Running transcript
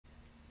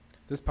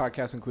This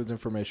podcast includes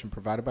information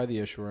provided by the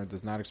issuer and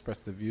does not express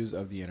the views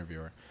of the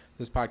interviewer.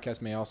 This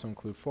podcast may also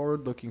include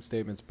forward-looking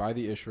statements by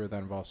the issuer that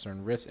involve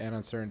certain risks and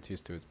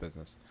uncertainties to its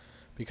business.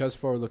 Because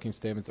forward-looking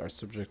statements are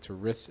subject to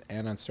risks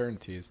and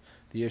uncertainties,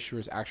 the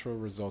issuer's actual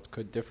results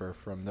could differ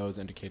from those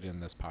indicated in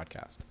this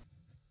podcast.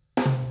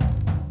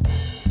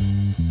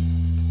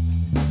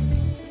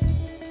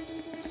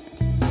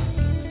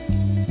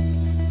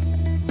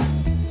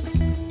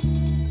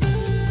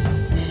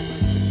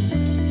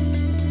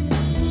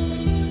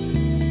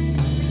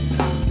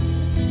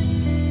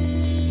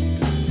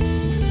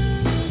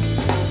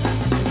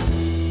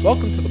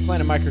 Welcome to the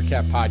Planet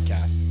Microcap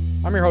podcast.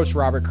 I'm your host,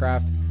 Robert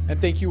Kraft, and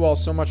thank you all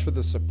so much for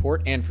the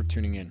support and for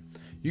tuning in.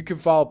 You can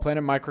follow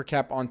Planet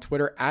Microcap on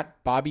Twitter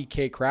at Bobby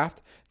K.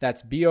 Kraft.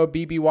 That's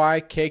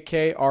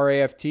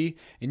BOBBYKKRAFT,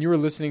 and you are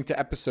listening to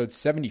episode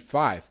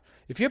 75.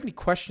 If you have any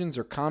questions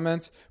or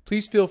comments,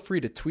 please feel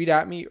free to tweet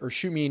at me or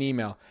shoot me an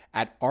email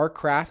at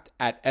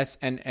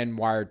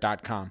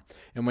rkraft@snnwire.com.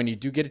 And when you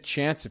do get a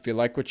chance, if you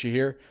like what you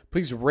hear,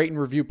 please rate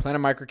and review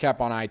Planet Microcap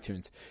on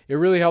iTunes. It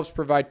really helps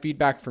provide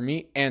feedback for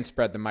me and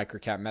spread the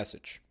microcap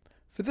message.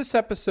 For this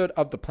episode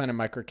of the Planet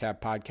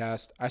Microcap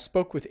podcast, I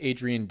spoke with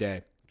Adrian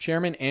Day,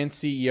 Chairman and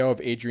CEO of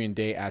Adrian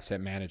Day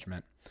Asset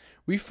Management.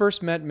 We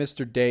first met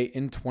Mr. Day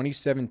in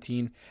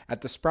 2017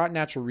 at the Sprout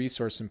Natural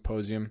Resource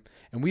Symposium,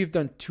 and we have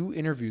done 2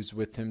 interviews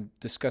with him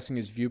discussing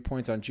his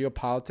viewpoints on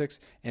geopolitics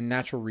and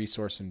natural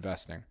resource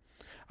investing.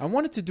 I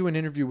wanted to do an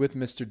interview with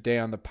Mr. Day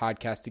on the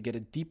podcast to get a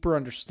deeper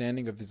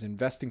understanding of his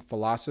investing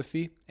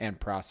philosophy and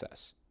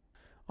process.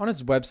 On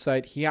his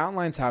website, he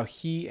outlines how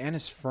he and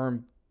his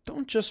firm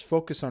don't just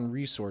focus on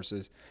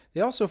resources,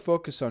 they also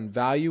focus on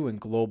value and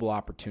global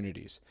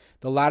opportunities,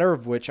 the latter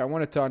of which I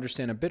wanted to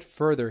understand a bit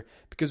further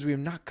because we have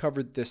not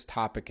covered this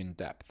topic in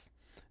depth.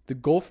 The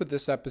goal for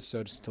this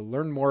episode is to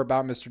learn more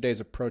about Mr. Day's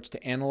approach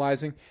to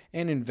analyzing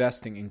and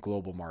investing in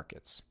global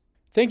markets.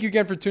 Thank you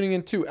again for tuning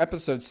in to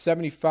episode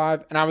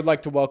 75, and I would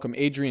like to welcome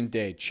Adrian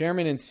Day,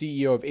 Chairman and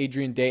CEO of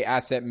Adrian Day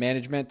Asset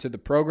Management, to the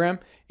program.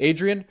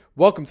 Adrian,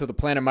 welcome to the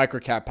Planet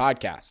Microcap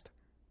podcast.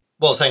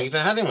 Well, thank you for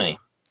having me.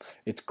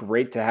 It's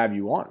great to have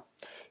you on.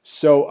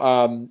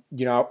 So,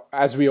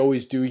 as we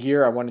always do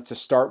here, I wanted to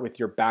start with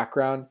your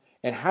background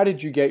and how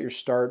did you get your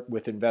start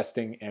with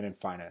investing and in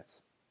finance?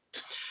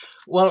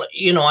 Well,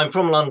 I'm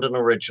from London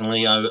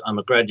originally. I'm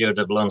a graduate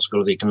of London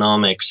School of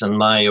Economics, and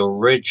my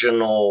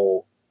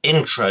original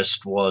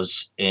interest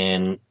was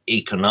in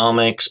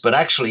economics, but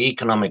actually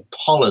economic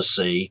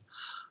policy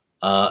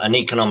and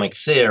economic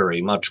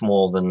theory, much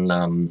more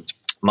than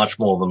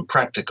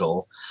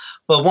practical.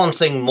 But one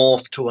thing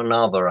morphed to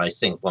another, I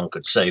think one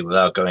could say,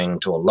 without going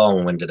into a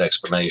long-winded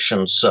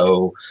explanation.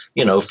 So,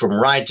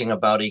 from writing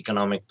about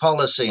economic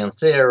policy and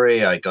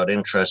theory, I got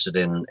interested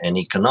in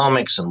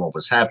economics and what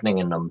was happening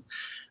in them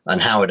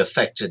and how it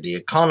affected the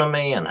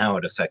economy and how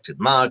it affected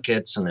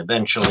markets. And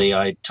eventually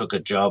I took a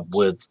job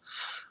with,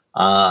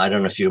 I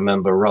don't know if you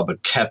remember,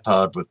 Robert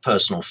Kephart with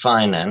Personal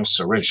Finance,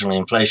 originally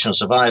Inflation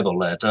Survival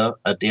Letter,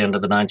 at the end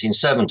of the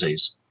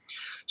 1970s.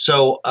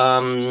 So,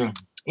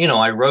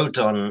 I wrote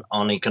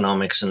on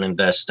economics and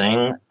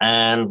investing,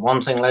 and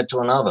one thing led to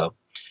another.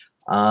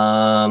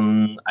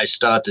 I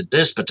started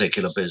this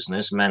particular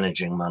business,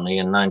 managing money,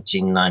 in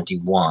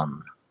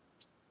 1991.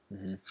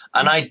 Mm-hmm.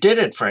 And I did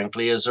it,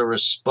 frankly, as a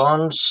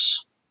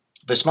response.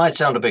 This might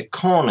sound a bit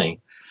corny,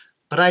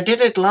 but I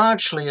did it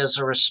largely as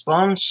a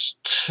response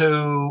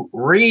to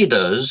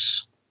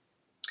readers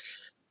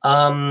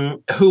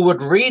who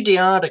would read the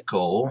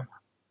article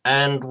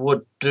and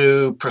would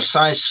do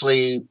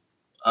precisely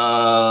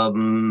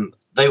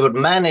they would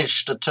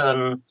manage to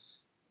turn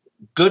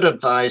good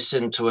advice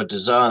into a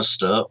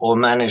disaster or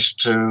manage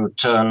to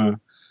turn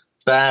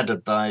bad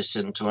advice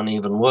into an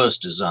even worse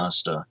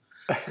disaster.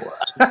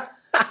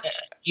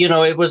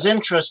 It was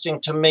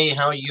interesting to me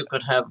how you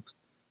could have,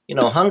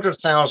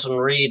 100,000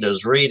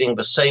 readers reading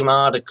the same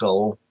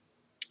article,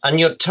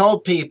 and you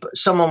told people,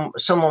 someone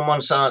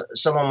once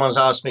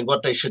asked me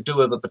what they should do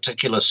with a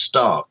particular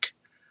stock.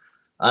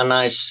 And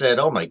I said,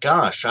 oh, my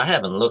gosh, I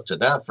haven't looked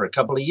at that for a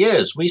couple of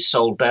years. We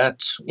sold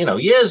that,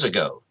 years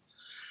ago.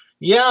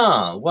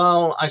 Yeah,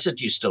 well, I said,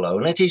 do you still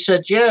own it? He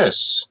said,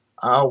 yes.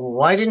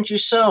 Why didn't you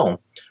sell?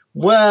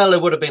 Well,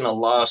 it would have been a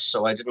loss,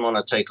 so I didn't want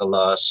to take a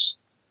loss.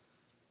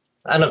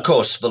 And, of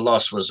course, the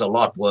loss was a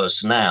lot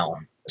worse now.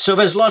 So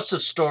there's lots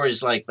of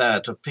stories like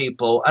that of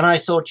people. And I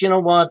thought, you know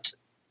what?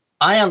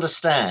 I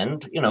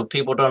understand,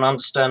 people don't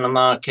understand the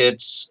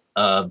markets.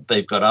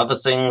 They've got other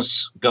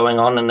things going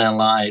on in their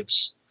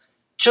lives.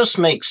 Just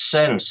makes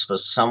sense for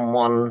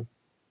someone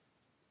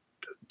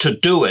to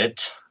do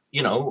it,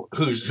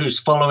 who's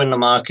following the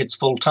markets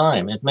full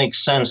time. It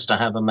makes sense to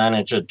have a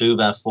manager do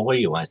that for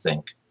you, I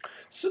think.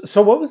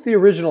 So what was the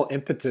original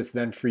impetus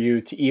then for you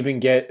to even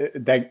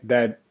get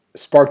that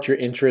sparked your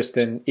interest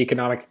in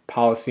economic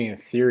policy and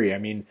theory? I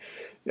mean,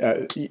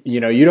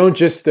 you don't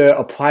just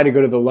apply to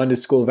go to the London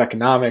School of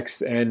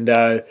Economics and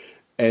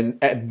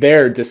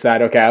there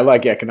decide, okay, I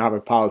like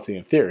economic policy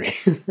and theory.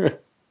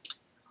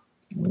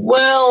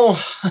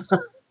 Well,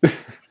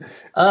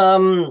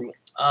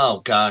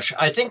 Oh gosh,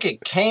 I think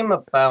it came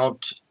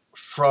about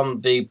from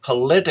the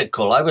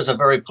political. I was a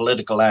very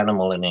political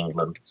animal in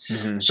England.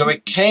 Hmm. So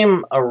it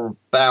came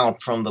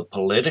about from the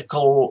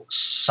political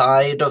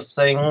side of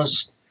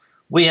things.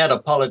 We had a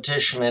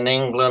politician in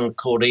England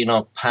called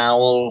Enoch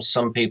Powell.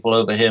 Some people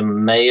over here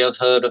may have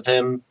heard of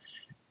him.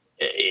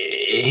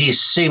 He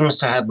seems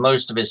to have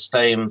most of his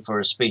fame for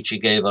a speech he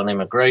gave on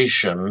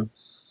immigration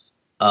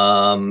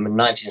in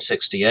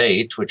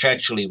 1968, which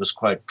actually was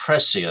quite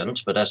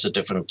prescient, but that's a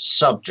different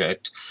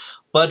subject.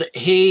 But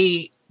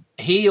he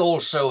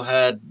also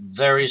had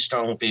very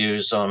strong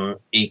views on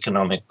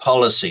economic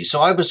policy.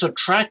 So I was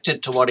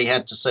attracted to what he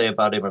had to say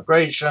about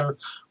immigration,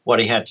 what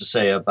he had to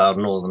say about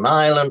Northern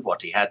Ireland,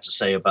 what he had to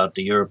say about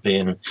the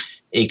European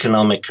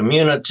Economic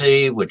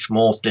Community, which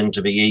morphed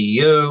into the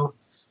EU,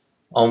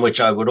 on which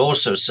I would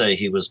also say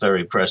he was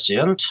very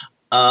prescient.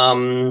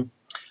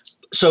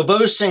 So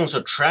those things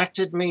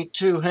attracted me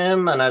to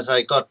him. And as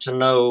I got to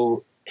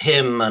know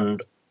him,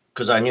 and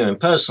because I knew him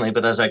personally,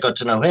 but as I got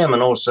to know him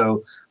and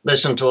also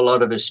listened to a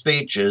lot of his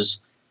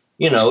speeches,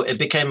 it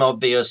became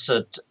obvious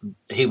that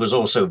he was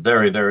also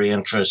very, very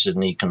interested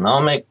in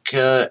economic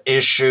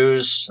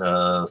issues,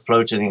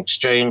 floating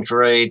exchange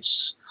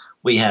rates.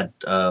 We had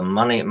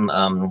money,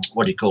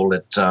 what do you call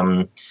it?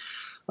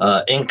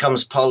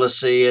 Incomes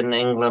policy in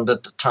England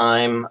at the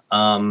time,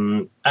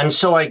 and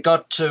so I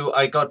got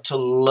to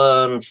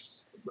learn.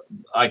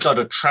 I got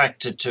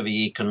attracted to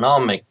the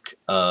economic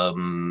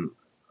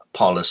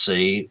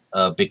policy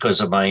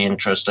because of my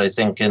interest, I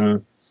think,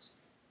 in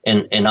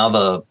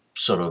other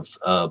sort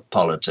of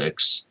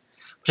politics.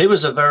 But he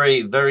was a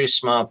very, very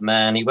smart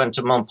man. He went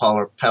to Mont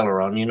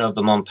Pelerin,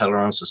 the Mont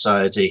Pelerin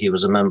Society. He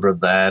was a member of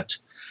that.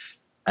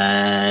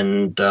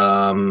 And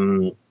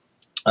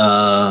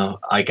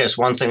I guess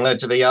one thing led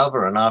to the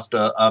other. And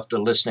after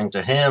listening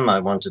to him, I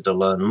wanted to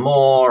learn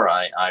more.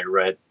 I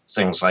read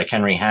things like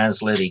Henry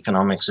Hazlitt,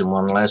 Economics in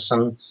One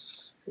Lesson,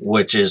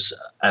 which is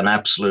an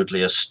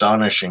absolutely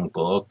astonishing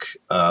book.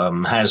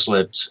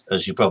 Hazlitt,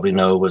 as you probably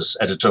know, was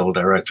editorial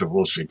director of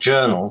Wall Street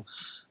Journal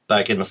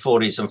back in the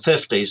 40s and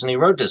 50s, and he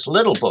wrote this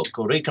little book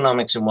called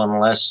Economics in One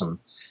Lesson.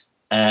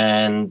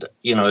 And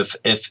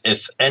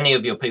if any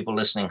of your people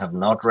listening have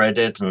not read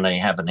it and they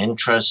have an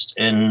interest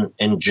in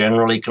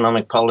general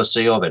economic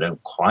policy, or they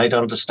don't quite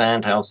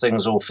understand how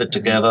things all fit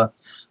together,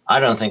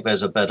 I don't think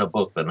there's a better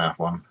book than that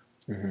one.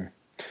 Hmm.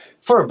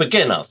 For a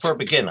beginner.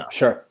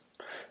 Sure.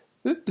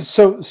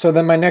 So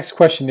then my next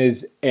question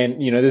is, and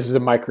this is a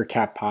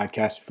microcap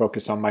podcast,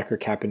 focused on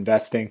microcap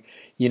investing,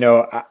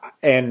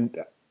 and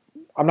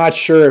I'm not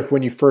sure if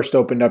when you first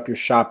opened up your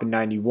shop in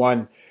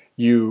 91,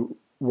 you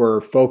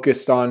were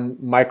focused on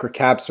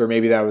microcaps, or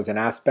maybe that was an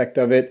aspect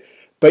of it.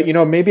 But,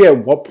 maybe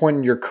at what point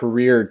in your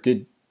career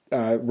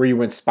were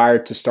you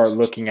inspired to start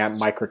looking at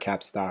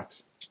microcap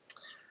stocks?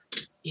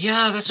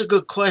 Yeah, that's a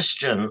good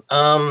question.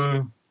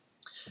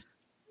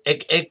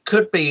 It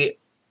could be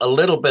a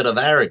little bit of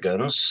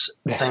arrogance,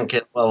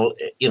 thinking, well,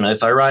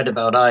 if I write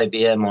about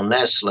IBM or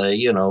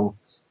Nestle,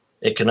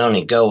 it can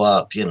only go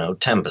up,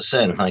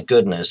 10%. My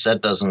goodness,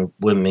 that doesn't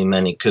win me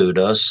many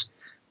kudos.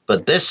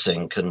 But this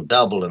thing can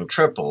double and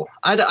triple.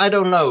 I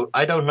don't know.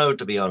 I don't know,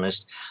 to be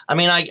honest. I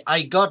mean,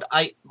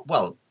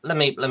 well, let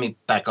me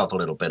back off a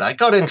little bit. I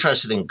got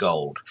interested in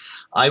gold.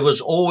 I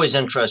was always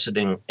interested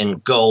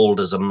in gold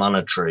as a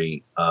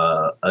monetary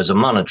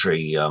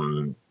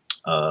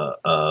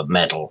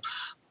metal.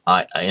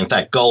 In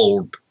fact,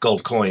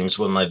 gold coins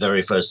were my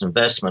very first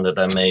investment that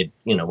I made,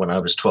 when I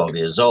was 12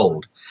 years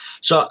old.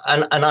 So,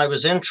 and I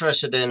was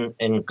interested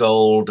in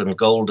gold and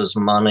gold as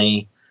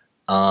money.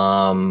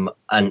 And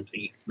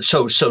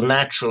so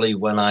naturally,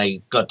 when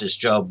I got this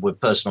job with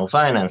Personal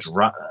Finance,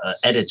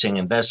 editing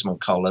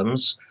investment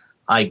columns,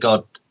 I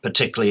got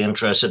particularly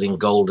interested in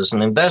gold as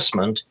an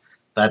investment.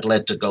 That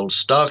led to gold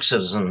stocks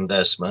as an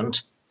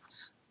investment.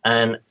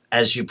 And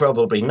as you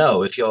probably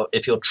know, if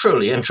you're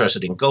truly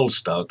interested in gold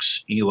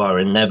stocks, you are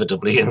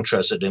inevitably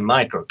interested in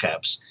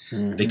microcaps,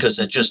 because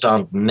there just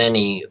aren't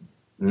many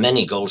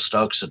gold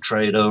stocks that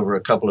trade over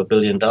a couple of $1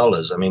 billion.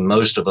 I mean,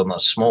 most of them are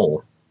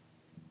small.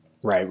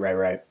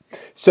 Right.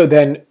 So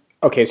then,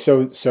 okay,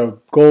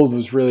 so gold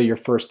was really your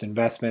first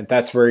investment.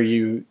 That's where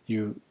you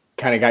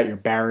kind of got your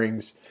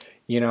bearings.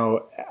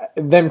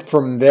 Then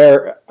from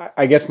there,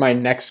 I guess my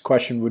next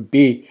question would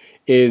be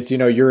is,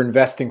 your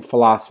investing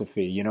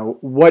philosophy.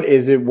 What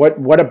is it?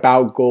 What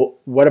about gold?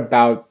 What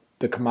about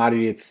the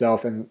commodity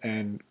itself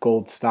and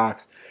gold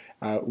stocks?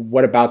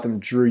 What about them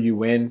drew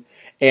you in?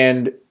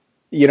 And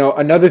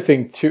another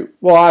thing too.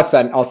 Well, I'll ask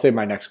that. I'll save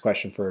my next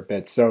question for a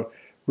bit. So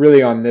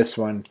really on this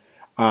one.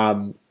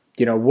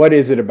 What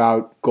is it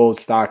about gold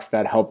stocks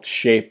that helped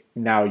shape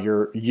now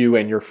you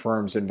and your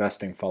firm's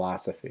investing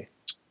philosophy?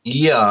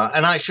 Yeah,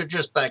 and I should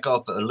just back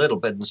off a little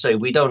bit and say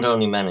we don't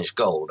only manage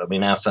gold. I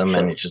mean, our firm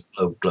manages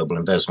global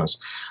investments.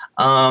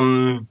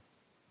 I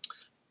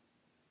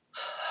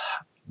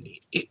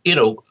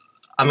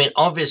mean,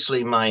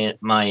 obviously,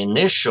 my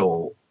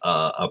initial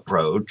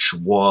approach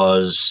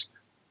was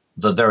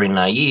the very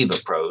naive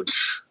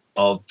approach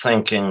of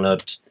thinking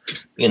that,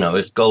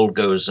 if gold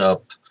goes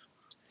up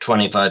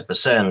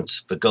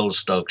 25%, the gold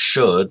stock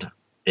should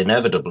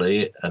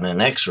inevitably and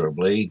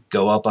inexorably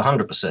go up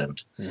 100%.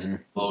 Mm-hmm.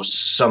 Well,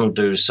 some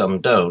do, some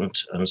don't,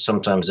 and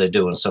sometimes they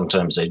do and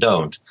sometimes they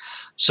don't.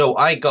 So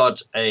I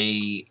got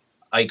a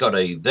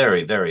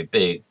very, very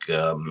big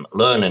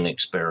learning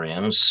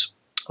experience,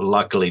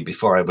 luckily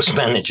before I was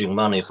managing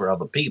money for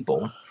other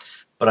people,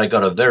 but I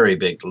got a very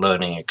big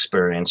learning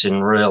experience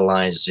in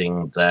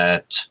realizing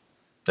that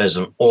there's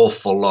an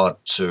awful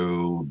lot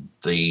to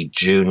the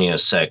junior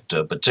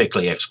sector,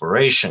 particularly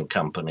exploration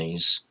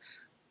companies,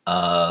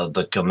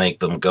 that can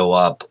make them go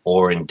up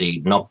or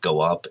indeed not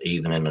go up,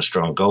 even in a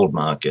strong gold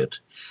market.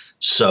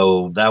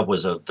 So that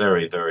was a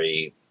very,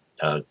 very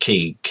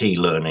key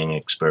learning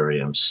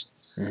experience.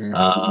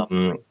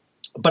 Mm-hmm.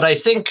 But I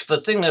think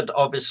the thing that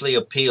obviously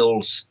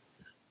appeals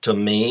to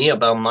me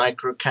about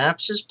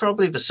microcaps is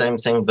probably the same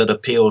thing that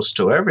appeals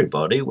to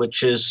everybody,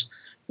 which is,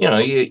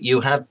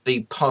 you have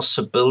the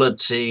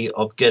possibility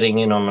of getting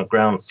in on the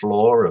ground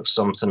floor of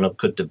something that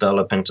could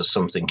develop into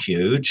something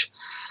huge.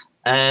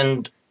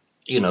 And,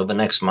 the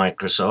next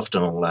Microsoft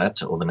and all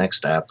that, or the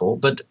next Apple.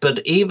 But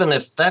even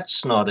if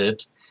that's not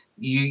it,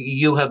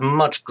 you have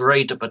much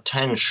greater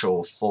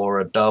potential for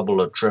a double,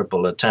 a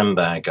triple, a 10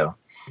 bagger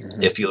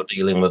if you're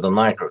dealing with a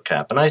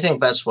microcap. And I think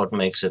that's what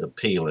makes it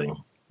appealing.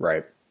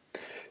 Right.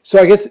 So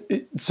I guess,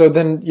 so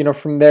then,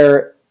 from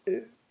there,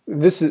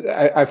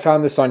 I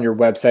found this on your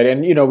website,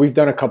 and, we've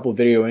done a couple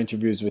video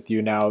interviews with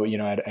you now,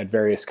 at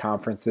various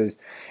conferences.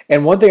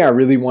 And one thing I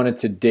really wanted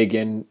to dig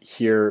in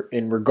here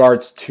in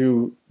regards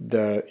to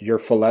your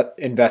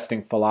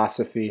investing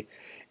philosophy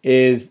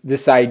is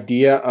this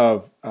idea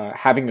of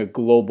having a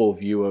global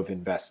view of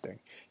investing.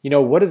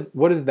 What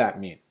does that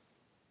mean?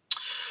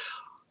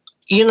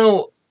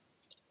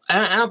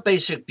 Our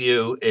basic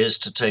view is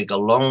to take a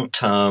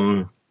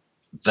long-term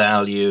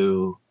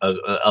value,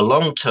 a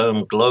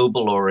long-term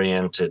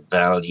global-oriented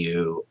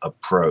value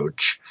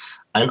approach.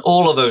 And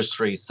all of those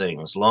three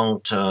things,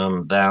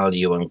 long-term,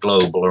 value, and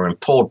global, are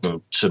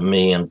important to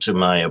me and to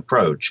my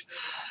approach.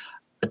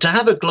 To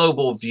have a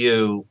global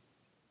view,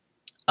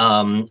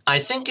 I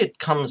think it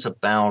comes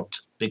about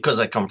because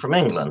I come from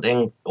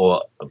England,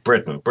 or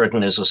Britain.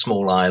 Britain is a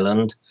small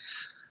island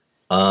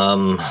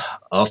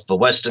off the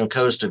western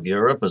coast of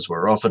Europe, as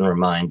we're often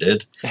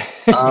reminded.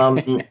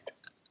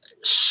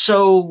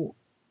 So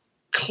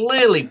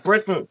clearly,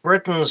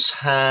 Britons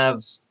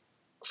have,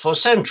 for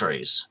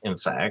centuries, in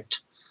fact,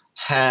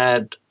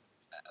 have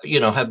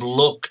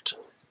looked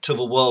to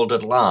the world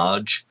at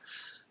large,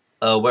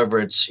 whether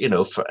it's,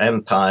 for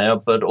empire,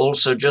 but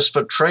also just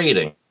for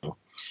trading.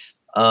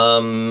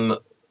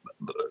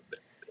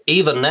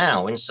 Even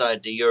now,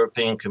 inside the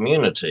European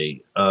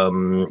community,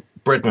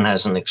 Britain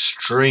has an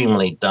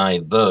extremely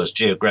diverse,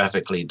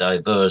 geographically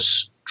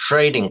diverse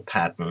trading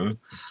pattern,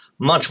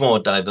 much more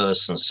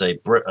diverse than, say,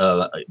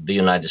 the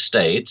United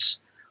States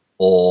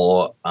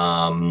or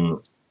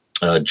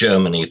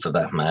Germany, for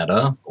that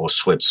matter, or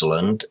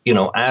Switzerland.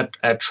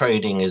 Our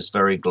trading is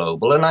very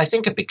global, and I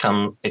think it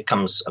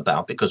comes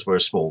about because we're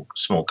a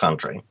small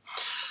country.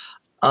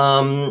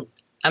 And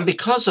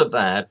because of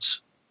that,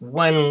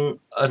 when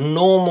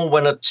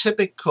a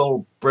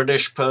typical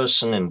British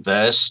person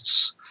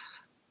invests,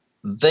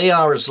 they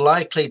are as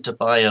likely to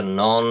buy a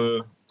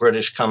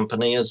non-British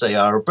company as they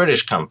are a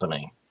British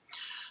company.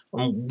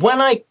 When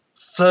I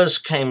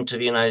first came to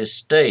the United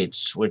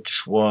States,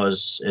 which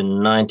was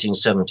in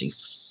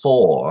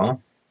 1974,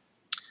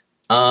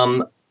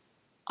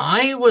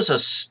 I was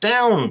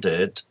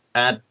astounded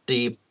at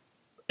if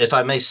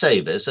I may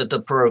say this, at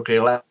the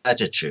parochial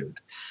attitude.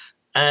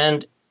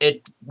 And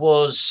it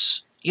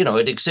was,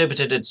 it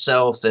exhibited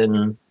itself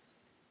in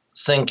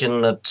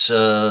thinking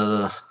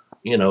that,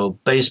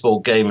 baseball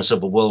games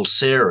of a World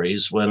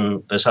Series,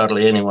 when there's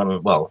hardly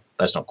anyone, well,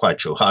 that's not quite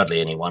true, hardly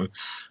anyone,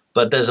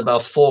 but there's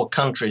about 4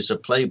 countries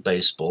that play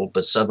baseball,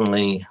 but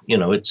suddenly,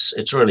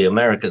 it's really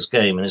America's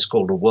game, and it's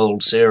called a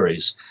World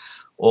Series.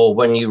 Or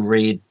when you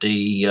read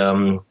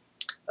the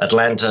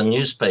Atlanta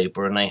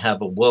newspaper and they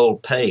have a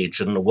world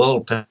page, and the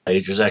world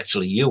page is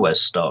actually U.S.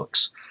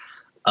 stocks,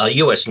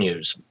 U.S.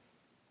 news.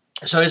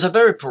 So it's a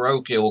very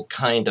parochial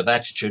kind of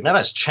attitude. Now,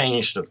 that's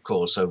changed, of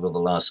course, over the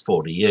last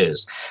 40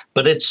 years,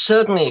 but it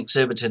certainly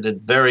exhibited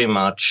it very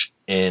much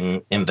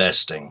in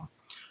investing.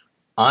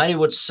 I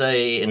would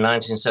say in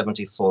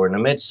 1974, in the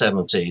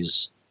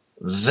mid-70s,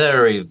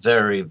 very,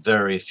 very,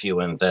 very few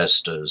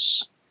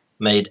investors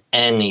made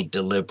any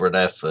deliberate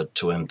effort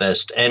to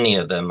invest any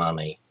of their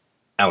money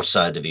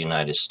outside of the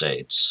United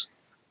States.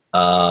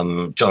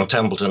 John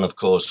Templeton, of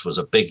course, was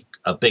a big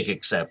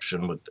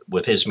exception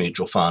with his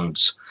mutual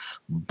funds.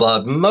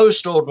 But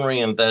most ordinary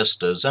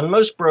investors and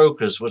most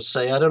brokers would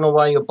say, I don't know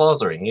why you're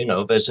bothering.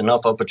 There's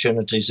enough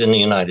opportunities in the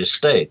United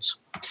States.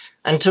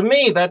 And to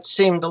me, that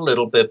seemed a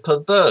little bit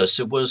perverse.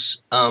 It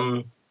was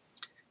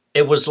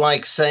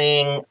like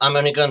saying, I'm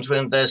only going to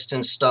invest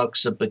in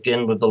stocks that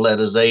begin with the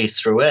letters A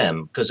through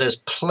M, because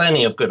there's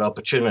plenty of good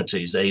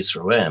opportunities A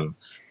through M.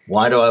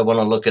 Why do I want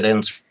to look at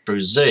N through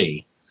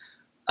Z?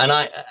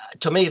 And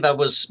to me, that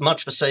was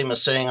much the same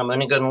as saying I'm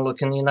only going to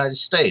look in the United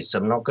States.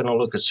 I'm not going to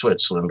look at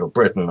Switzerland or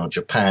Britain or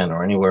Japan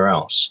or anywhere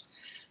else.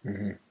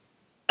 Hmm.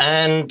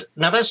 And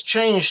now that's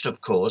changed,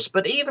 of course,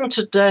 but even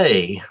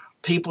today,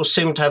 people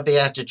seem to have the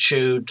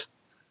attitude,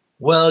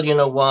 well, you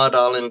know what,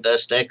 I'll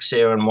invest X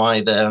here and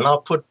Y there, and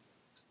I'll put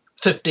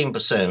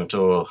 15%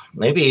 or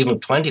maybe even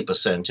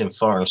 20% in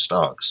foreign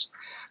stocks.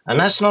 And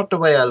that's not the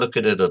way I look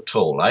at it at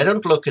all. I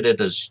don't look at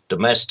it as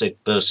domestic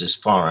versus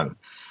foreign.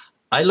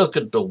 I look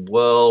at the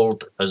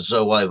world as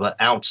though I were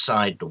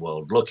outside the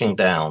world, looking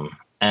down.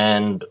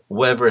 And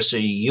whether it's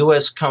a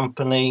US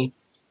company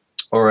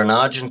or an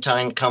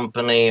Argentine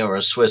company or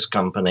a Swiss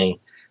company,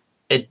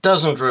 it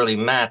doesn't really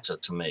matter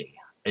to me.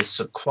 It's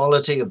the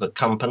quality of the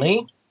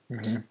company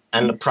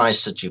and the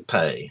price that you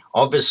pay.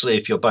 Obviously,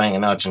 if you're buying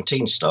an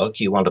Argentine stock,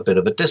 you want a bit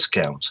of a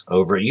discount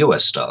over a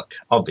US stock,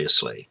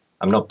 obviously.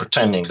 I'm not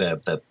pretending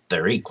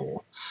they're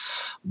equal.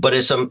 But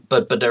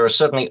there are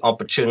certainly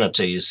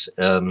opportunities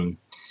in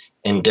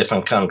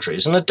different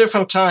countries. And at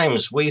different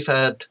times, we've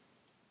had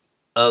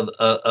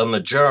a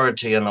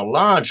majority and a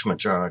large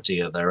majority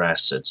of their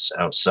assets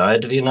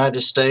outside of the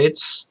United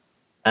States.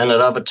 And at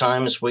other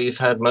times, we've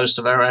had most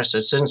of our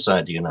assets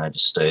inside the United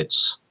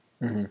States.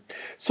 Mm-hmm.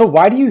 So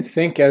why do you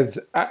think, because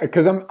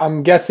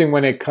I'm guessing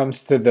when it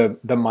comes to the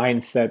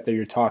mindset that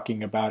you're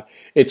talking about,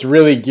 it's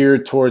really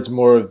geared towards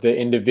more of the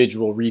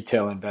individual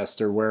retail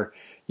investor where,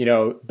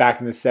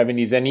 back in the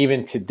 70s and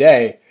even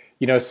today,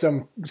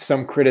 some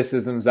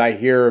criticisms I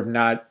hear of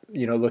not,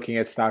 looking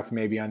at stocks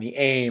maybe on the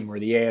AIM or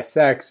the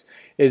ASX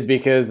is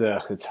because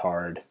it's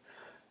hard.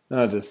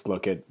 I'll just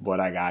look at what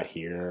I got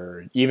here,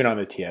 or even on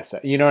the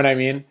TSX. You know what I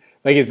mean?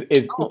 Like, is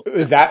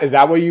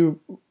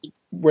that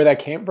where that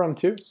came from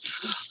too?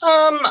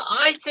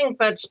 I think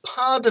that's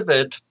part of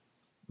it,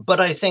 but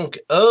I think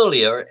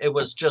earlier it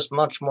was just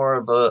much more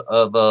of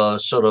a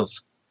sort of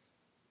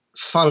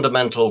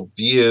fundamental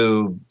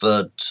view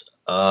that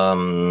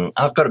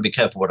I've got to be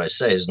careful what I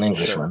say as an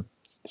Englishman.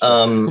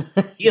 Sure.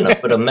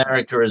 But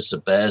America is the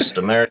best.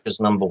 America's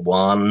number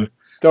one.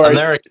 Don't worry.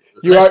 America.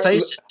 Let's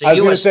face it. I was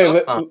going to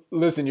say,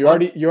 listen, you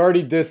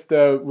already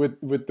dissed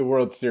with the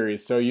World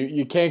Series, so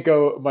you can't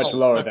go much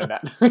lower than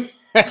that.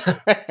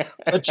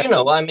 But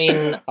I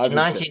mean,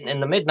 in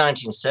the mid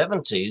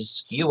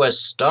 1970s, U.S.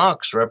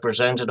 stocks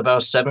represented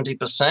about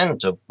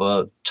 70% of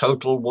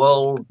total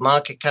world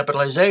market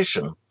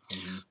capitalization.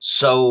 Mm-hmm.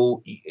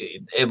 So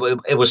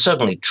it was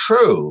certainly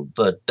true,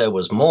 but there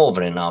was more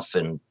than enough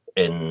in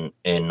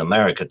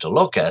America to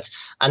look at,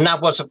 and that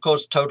was, of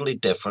course, totally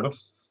different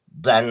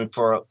than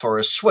for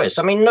a Swiss.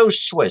 I mean,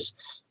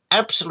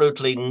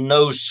 absolutely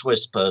no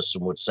Swiss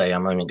person would say,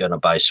 I'm only going to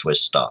buy Swiss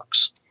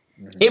stocks,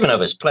 even though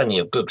there's plenty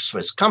of good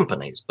Swiss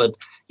companies. But,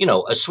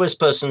 a Swiss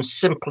person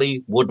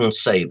simply wouldn't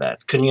say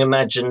that. Can you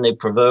imagine the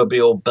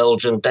proverbial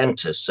Belgian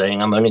dentist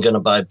saying, I'm only going to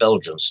buy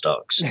Belgian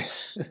stocks?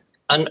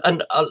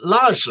 And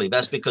largely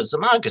that's because the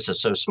markets are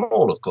so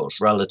small, of course,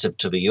 relative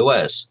to the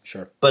US.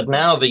 Sure. But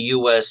now the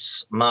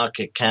US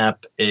market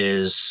cap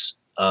is,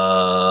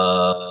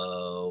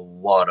 I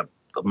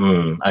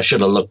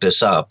should have looked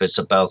this up. It's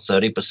about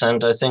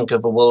 30%, I think,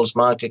 of the world's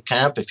market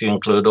cap, if you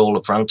include all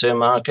the frontier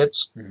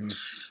markets. Mm-hmm.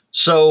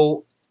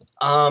 So,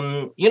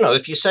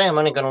 if you say I'm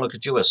only going to look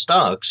at U.S.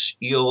 stocks,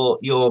 you're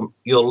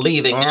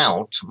leaving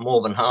out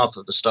more than half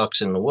of the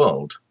stocks in the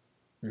world.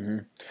 Mm-hmm.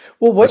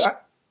 Well,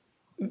 what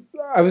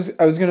I was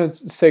going to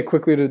say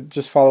quickly to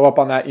just follow up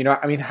on that,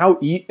 I mean, how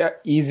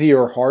easy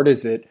or hard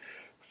is it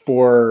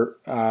for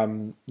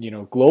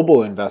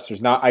global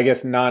investors,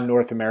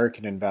 non-North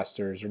American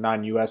investors or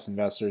non-U.S.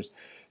 investors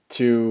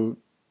to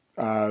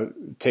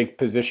take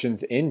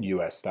positions in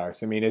U.S.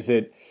 stocks? I mean, is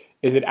it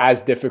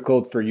as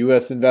difficult for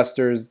U.S.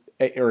 investors,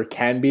 or it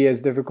can be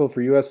as difficult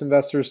for U.S.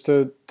 investors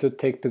to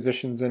take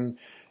positions in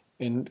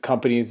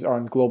companies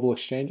on global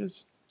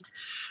exchanges?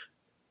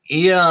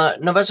 Yeah,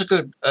 no, that's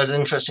an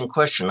interesting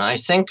question. I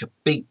think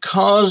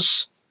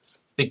because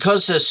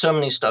there's so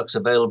many stocks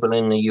available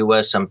in the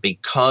US, and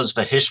because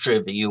the history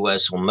of the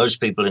US, or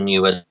most people in the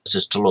US,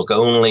 is to look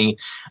only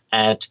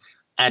at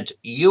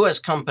US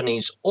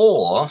companies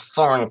or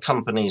foreign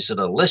companies that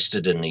are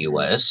listed in the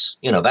US,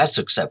 that's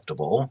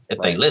acceptable if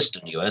they list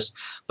in the US.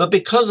 But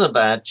because of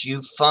that,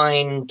 you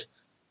find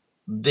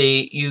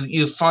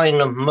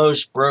that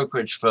most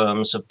brokerage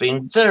firms have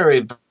been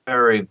very,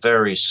 very,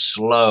 very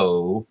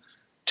slow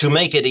to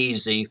make it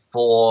easy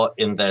for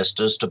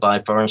investors to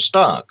buy foreign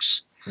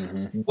stocks.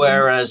 Mm-hmm.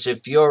 Whereas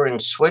if you're in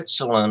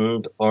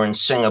Switzerland or in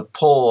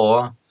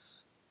Singapore,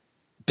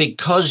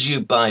 because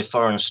you buy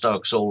foreign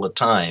stocks all the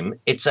time,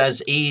 it's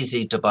as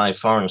easy to buy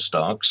foreign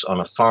stocks on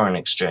a foreign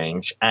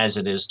exchange as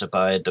it is to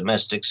buy a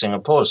domestic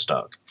Singapore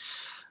stock.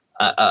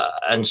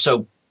 And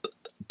so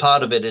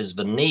part of it is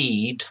the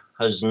need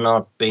has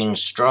not been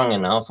strong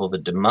enough, or the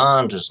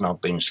demand has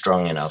not been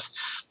strong enough.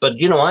 But,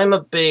 I'm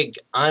a big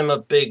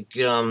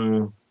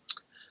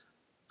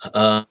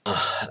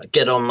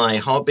get on my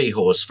hobby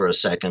horse for a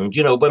second.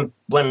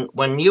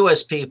 When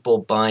U.S. people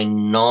buy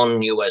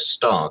non-U.S.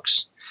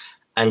 stocks,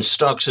 and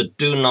stocks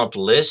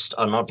that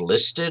are not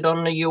listed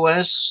on the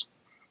U.S.,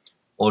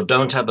 or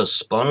don't have a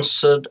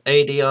sponsored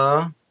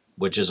ADR,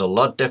 which is a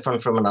lot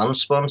different from an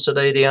unsponsored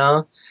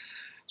ADR.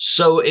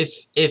 So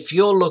if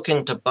you're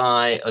looking to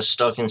buy a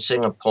stock in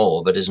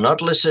Singapore but is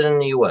not listed in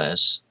the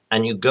US,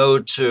 and you go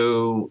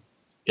to,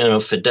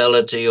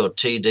 Fidelity or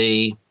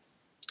TD,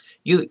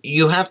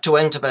 you have to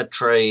enter that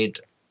trade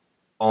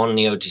on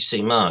the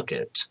OTC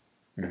market.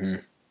 Mm-hmm.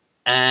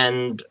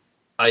 And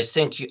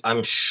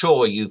I'm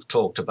sure you've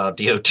talked about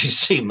the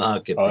OTC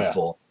market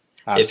before.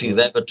 Yeah. If you've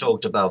ever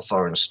talked about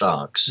foreign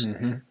stocks,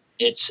 mm-hmm.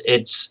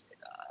 it's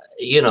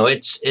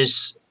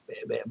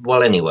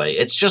well, anyway,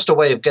 it's just a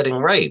way of getting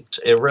raped.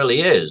 It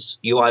really is.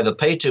 You either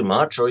pay too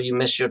much or you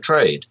miss your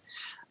trade.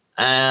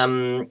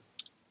 So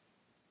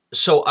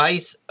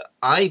I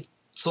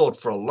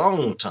thought for a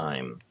long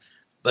time,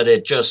 but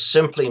it just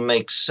simply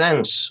makes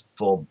sense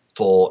for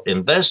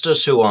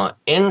investors who are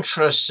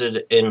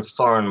interested in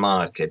foreign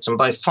markets. And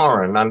by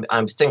foreign,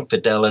 I think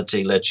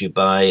Fidelity lets you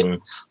buy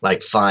in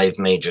like 5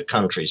 major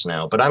countries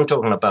now. But I'm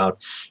talking about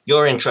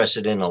you're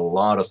interested in a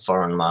lot of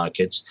foreign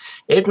markets.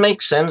 It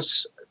makes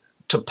sense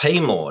to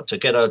pay more to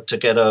get a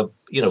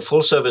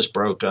full service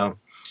broker.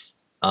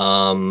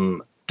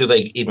 Do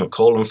they even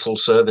call them full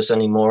service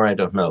anymore? I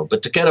don't know.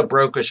 But to get a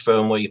brokerage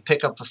firm where you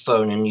pick up the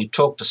phone and you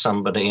talk to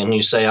somebody and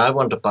you say, I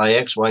want to buy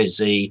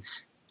XYZ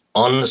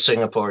on the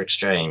Singapore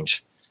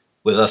exchange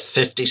with a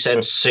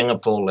 50-cent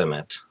Singapore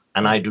limit,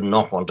 and I do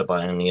not want to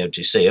buy on the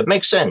OTC. It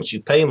makes sense.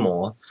 You pay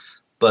more,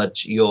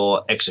 but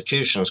your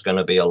execution is going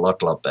to be a lot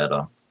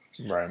better.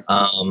 Right.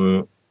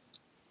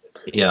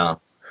 Yeah.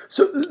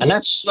 And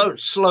that's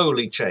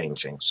slowly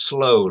changing.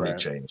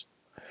 Changing.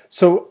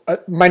 So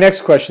my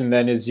next question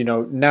then is,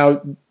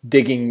 now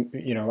digging,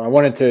 I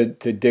wanted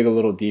to dig a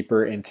little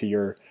deeper into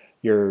your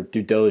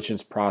due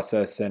diligence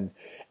process and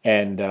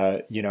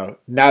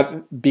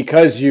not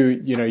because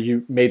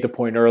you made the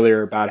point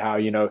earlier about how,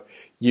 you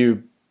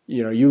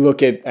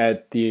look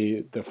at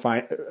the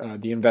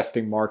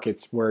investing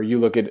markets where you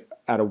look at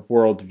a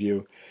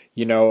worldview.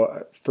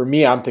 For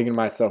me, I'm thinking to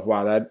myself,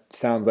 wow, that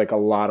sounds like a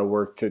lot of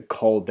work to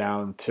cull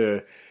down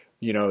to,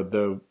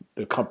 the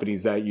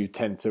companies that you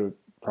tend to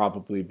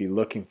probably be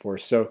looking for.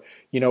 So,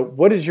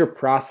 what is your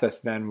process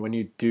then when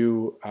you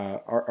do,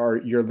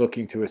 you're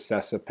looking to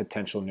assess a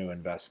potential new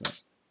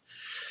investment?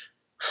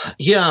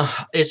 Yeah,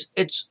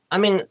 I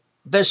mean,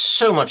 there's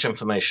so much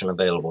information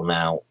available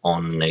now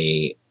on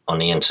the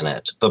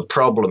internet. The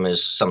problem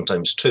is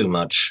sometimes too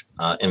much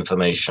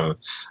information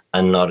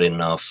and not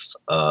enough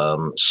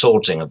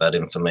sorting of that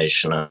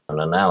information and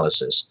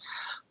analysis.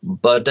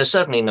 But there's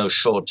certainly no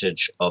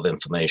shortage of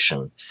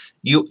information.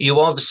 You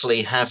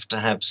obviously have to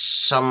have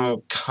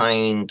some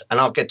kind,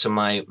 and I'll get to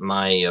my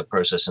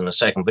process in a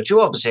second, but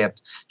you obviously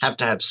have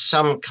to have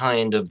some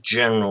kind of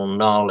general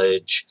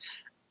knowledge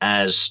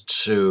as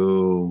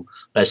to,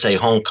 let's say,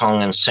 Hong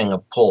Kong and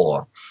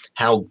Singapore.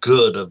 How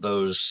good are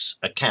those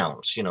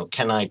accounts?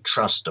 Can I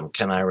trust them?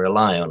 Can I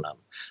rely on them?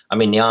 I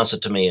mean, the answer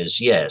to me is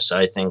yes.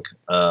 I think,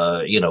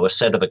 a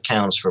set of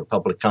accounts for a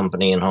public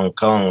company in Hong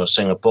Kong or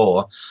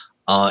Singapore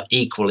are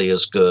equally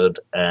as good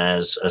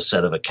as a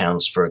set of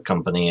accounts for a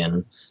company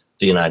in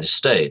the United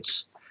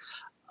States.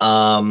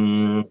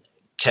 Can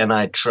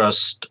I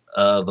trust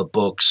the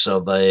books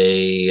of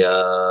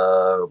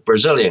a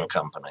Brazilian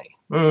company?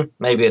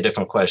 Maybe a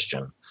different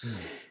question.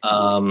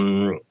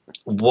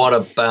 What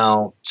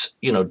about,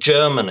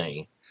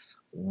 Germany?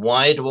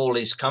 Why do all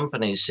these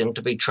companies seem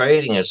to be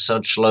trading at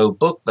such low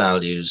book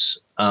values?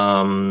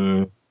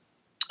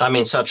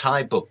 Such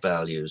high book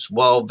values.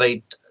 Well,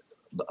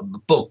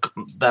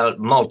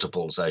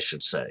 multiples, I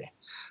should say.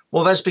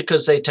 Well, that's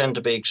because they tend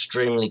to be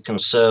extremely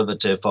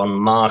conservative on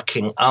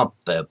marking up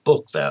their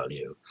book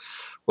value.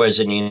 Whereas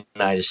in the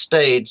United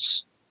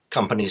States,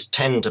 companies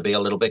tend to be a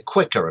little bit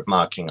quicker at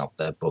marking up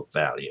their book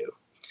value.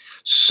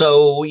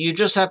 So you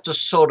just have to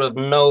sort of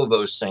know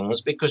those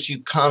things because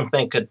you can't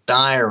make a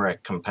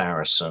direct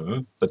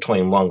comparison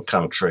between one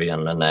country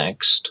and the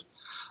next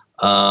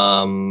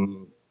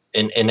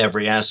in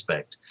every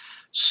aspect.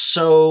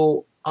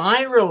 So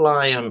I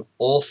rely an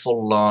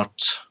awful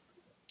lot.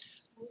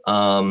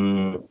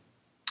 I'm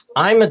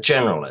a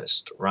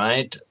generalist,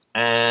 right?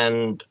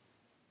 And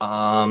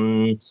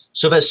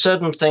so there's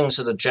certain things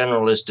that a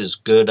generalist is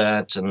good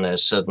at, and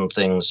there's certain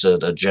things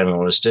that a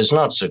generalist is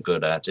not so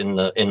good at. In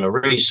the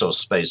resource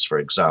space, for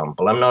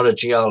example, I'm not a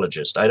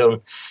geologist. I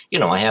don't,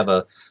 I have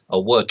a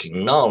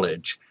working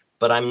knowledge,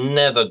 but I'm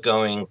never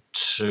going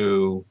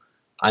to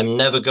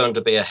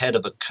be ahead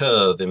of a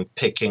curve in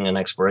picking an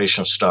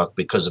exploration stock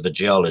because of a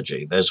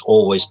geology. There's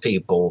always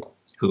people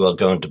who are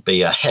going to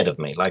be ahead of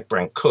me, like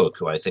Brent Cook,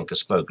 who I think has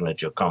spoken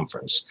at your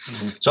conference.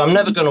 Mm-hmm. So I'm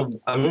never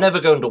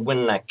going to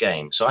win that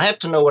game. So I have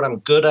to know what I'm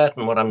good at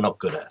and what I'm not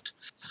good at.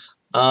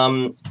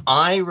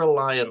 I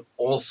rely an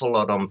awful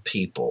lot on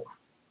people.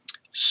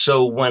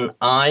 So when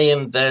I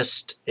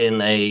invest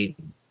in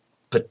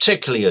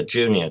particularly a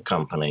junior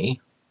company,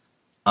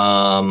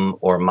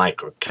 or a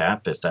micro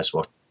cap, if that's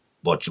what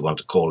you want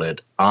to call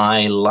it,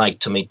 I like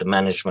to meet the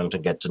management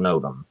and get to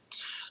know them.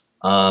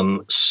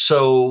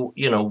 So,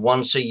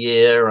 once a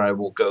year I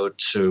will go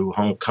to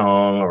Hong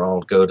Kong or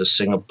I'll go to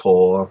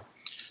Singapore.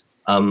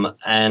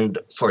 And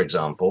for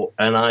example,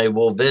 and I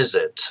will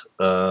visit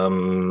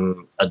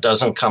a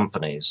dozen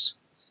companies.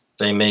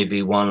 They may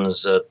be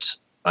ones that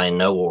I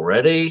know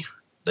already.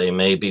 They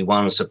may be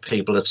ones that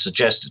people have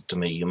suggested to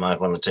me you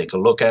might want to take a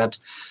look at.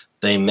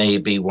 They may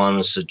be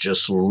ones that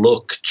just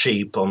look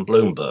cheap on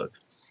Bloomberg,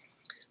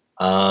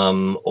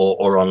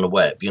 or on the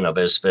web.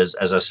 There's,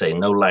 as I say,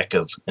 no lack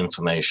of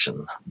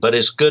information. But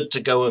it's good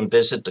to go and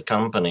visit the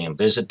company and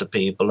visit the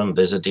people and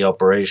visit the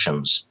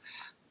operations,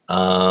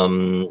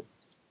 and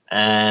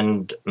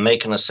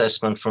make an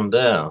assessment from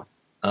there.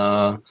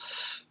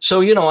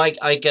 So,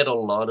 I get a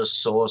lot of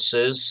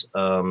sources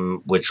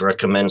which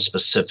recommend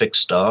specific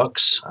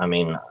stocks. I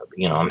mean,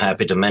 I'm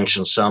happy to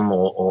mention some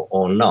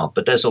or not,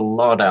 but there's a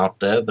lot out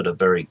there that are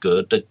very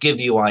good that give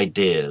you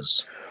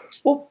ideas.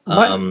 Well,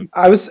 Um,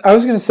 I was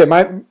going to say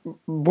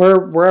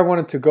where I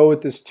wanted to go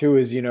with this too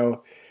is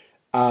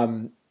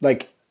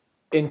like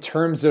in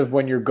terms of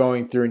when you're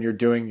going through and you're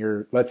doing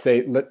your, let's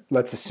say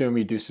let's assume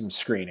you do some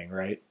screening,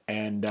 right?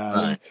 And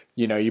right.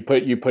 you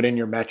put in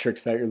your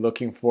metrics that you're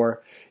looking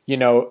for.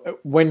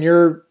 When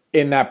you're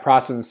in that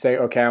process and say,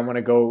 okay, I want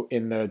to go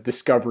in the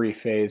discovery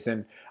phase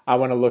and I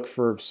want to look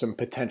for some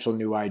potential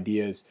new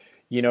ideas.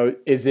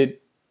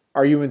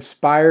 Are you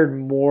inspired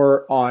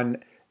more on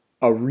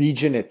a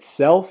region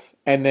itself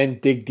and then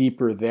dig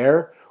deeper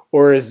there,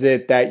 or is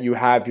it that you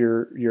have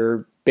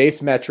your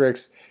base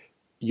metrics,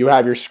 you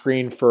have your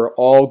screen for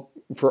all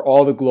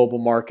the global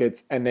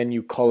markets, and then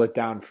you cull it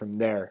down from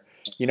there?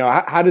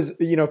 How does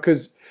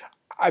because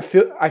I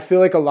feel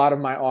like a lot of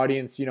my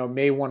audience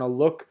may want to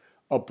look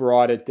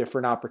abroad at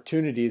different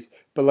opportunities,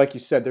 but like you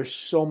said, there's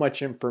so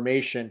much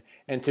information,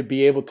 and to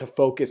be able to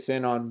focus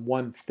in on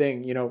one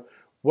thing,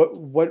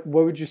 what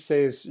would you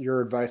say is your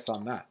advice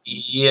on that?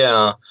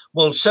 Yeah.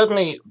 Well,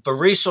 certainly the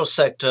resource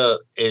sector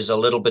is a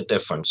little bit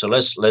different. So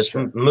let's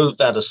Sure. move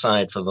that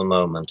aside for the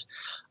moment.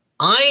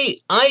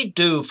 I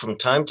do from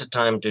time to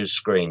time do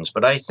screens,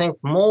 but I think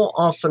more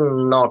often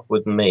than not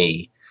with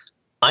me,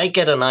 I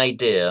get an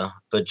idea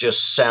that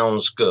just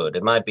sounds good.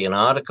 It might be an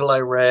article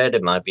I read,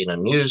 it might be in a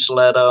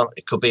newsletter,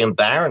 it could be in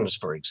Barron's,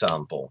 for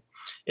example.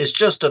 It's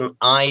just an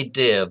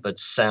idea that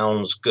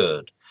sounds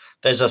good.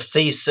 There's a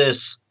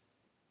thesis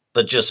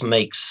that just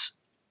makes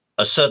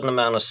a certain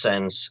amount of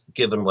sense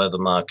given where the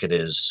market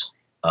is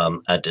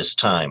at this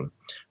time.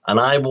 And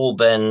I will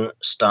then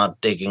start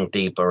digging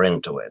deeper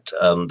into it.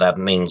 That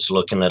means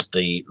looking at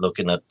the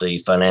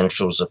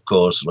financials, of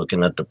course,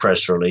 looking at the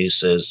press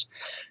releases,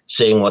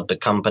 seeing what the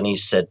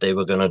companies said they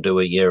were going to do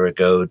a year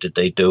ago. Did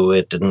they do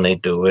it? Didn't they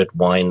do it?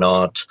 Why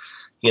not?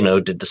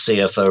 Did the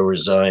CFO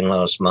resign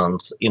last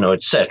month?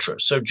 Etc.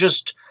 So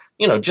just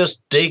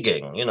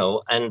digging.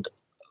 And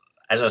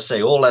as I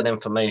say, all that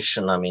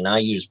information. I mean, I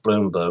use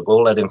Bloomberg.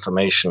 All that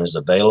information is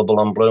available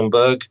on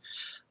Bloomberg.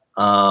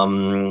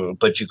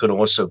 But you can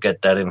also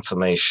get that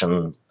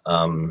information,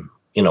 a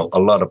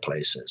lot of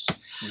places.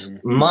 Mm-hmm.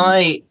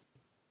 My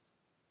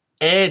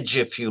edge,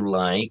 if you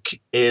like,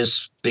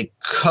 is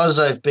because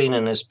I've been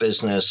in this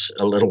business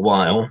a little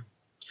while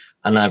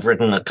and I've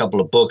written a couple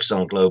of books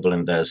on global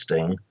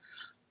investing.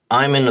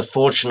 I'm in a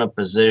fortunate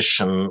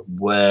position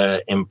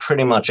where in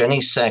pretty much any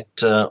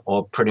sector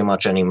or pretty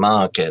much any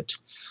market,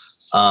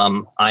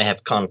 I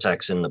have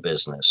contacts in the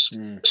business.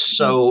 Mm.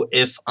 So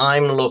if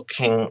I'm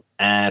looking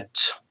at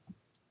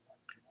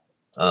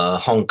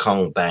Hong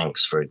Kong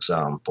banks, for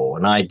example.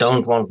 And I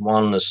don't want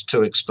one that's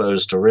too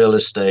exposed to real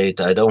estate.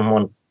 I don't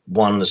want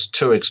one that's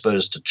too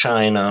exposed to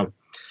China.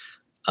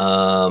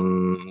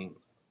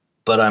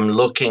 But I'm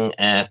looking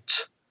at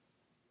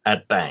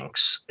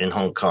banks in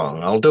Hong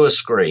Kong. I'll do a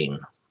screen.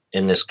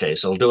 In this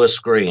case, I'll do a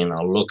screen.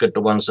 I'll look at the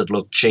ones that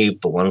look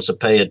cheap, the ones that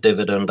pay a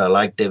dividend. I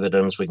like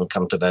dividends. We can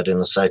come to that in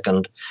a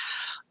second.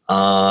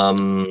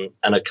 And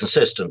a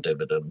consistent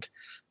dividend.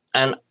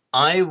 And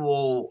I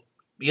will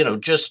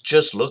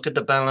just look at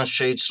the balance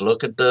sheets,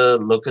 look at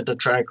the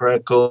track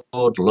record,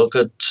 look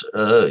at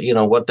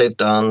what they've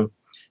done,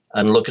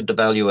 and look at the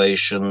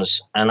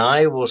valuations, and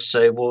I will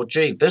say, well,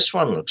 gee, this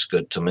one looks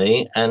good to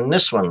me, and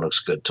this one looks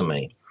good to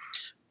me.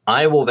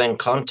 I will then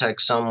contact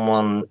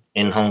someone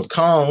in Hong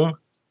Kong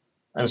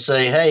and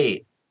say,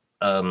 hey,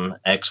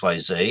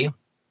 XYZ,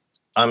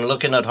 I'm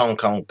looking at Hong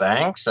Kong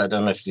banks. I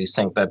don't know if you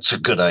think that's a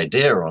good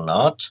idea or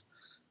not.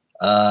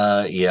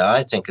 Yeah,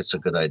 I think it's a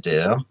good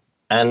idea.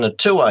 And the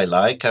two I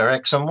like are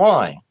X and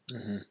Y.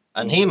 Mm-hmm.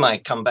 And he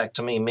might come back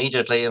to me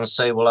immediately and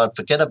say, well, I'd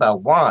forget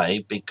about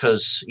Y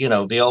because,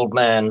 the old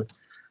man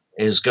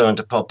is going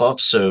to pop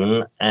off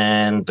soon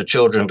and the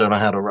children don't know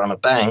how to run a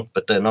bank,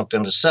 but they're not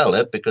going to sell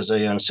it because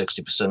they own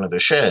 60% of the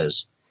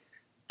shares.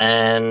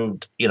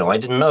 And, I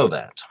didn't know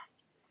that.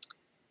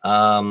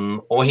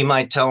 Or he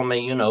might tell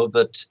me,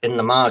 that in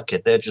the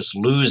market, they're just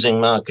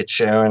losing market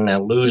share and they're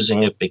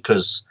losing it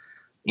because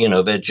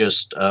they're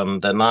just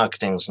their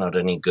marketing's not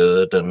any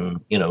good,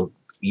 and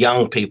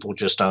young people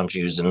just aren't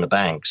using the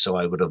bank. So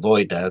I would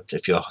avoid that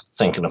if you're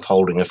thinking of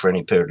holding it for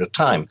any period of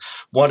time,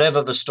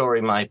 whatever the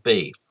story might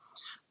be.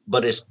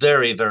 but it's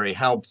very, very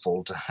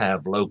helpful to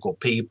have local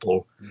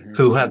people Hmm.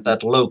 who have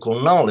that local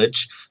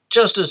knowledge.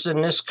 Just as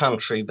in this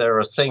country, there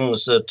are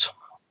things that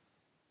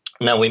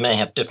now we may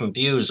have different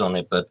views on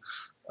it, but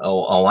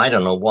I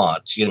don't know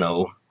what,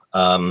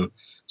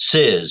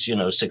 Sears,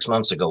 6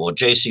 months ago, or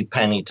J.C.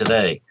 Penney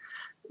today.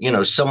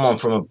 Someone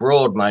from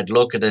abroad might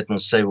look at it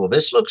and say, well,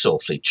 this looks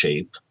awfully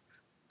cheap.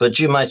 But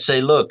you might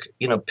say, look,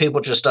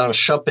 people just aren't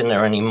shopping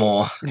there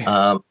anymore.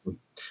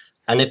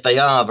 And if they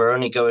are, they're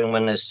only going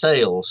when there's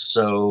sales.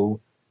 So,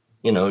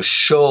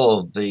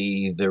 sure,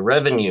 the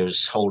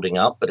revenue's holding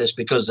up, but it's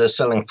because they're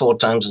selling 4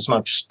 times as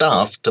much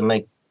stuff to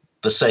make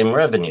the same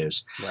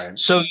revenues. Right.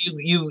 So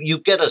you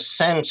get a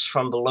sense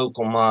from the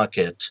local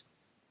market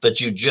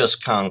that you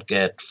just can't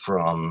get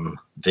from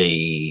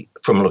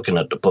looking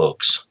at the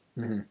books.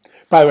 Hmm.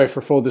 By the way,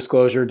 for full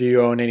disclosure, do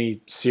you own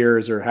any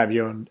Sears or have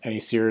you owned any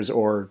Sears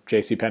or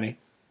J.C. Penney?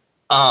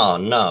 Ah,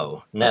 no,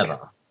 Okay,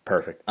 never.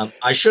 perfect.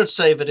 I should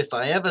say that if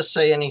I ever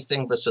say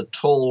anything that's at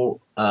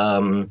all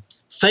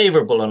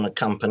favorable on a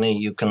company,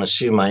 you can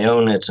assume I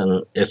own it,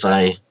 and if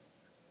I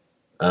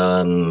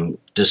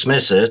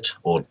dismiss it,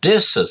 or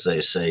dis, as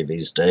they say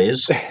these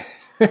days,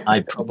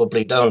 I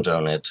probably don't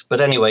own it. But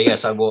anyway,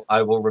 yes, I will.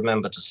 I will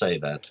remember to say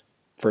that.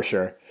 For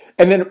sure.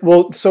 And then,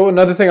 well, so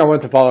another thing I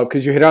want to follow up,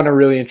 because you hit on a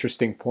really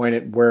interesting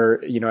point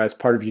where, as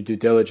part of your due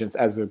diligence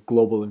as a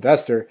global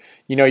investor,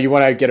 you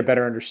want to get a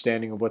better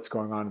understanding of what's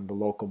going on in the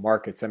local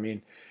markets. I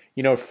mean,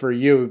 for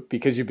you,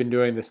 because you've been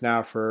doing this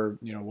now for,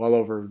 well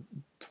over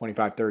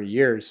 25, 30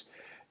 years,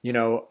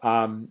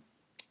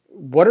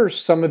 what are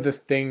some of the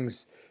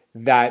things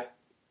that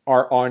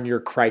are on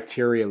your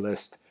criteria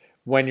list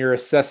when you're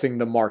assessing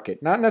the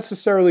market? Not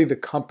necessarily the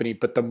company,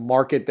 but the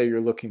market that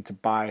you're looking to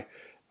buy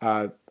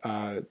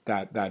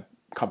that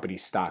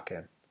company's stock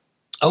in.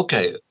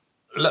 Okay,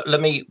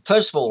 let me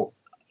first of all.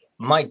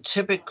 My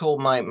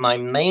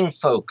main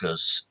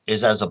focus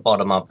is as a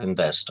bottom up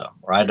investor,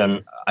 right?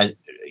 Mm-hmm. And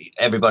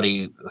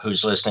everybody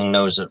who's listening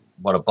knows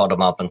what a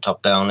bottom up and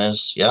top down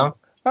is. Yeah,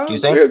 do you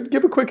think?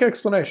 Give a quick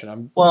explanation. There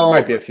might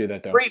Well, be a few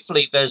that don't.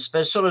 briefly, there's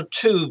sort of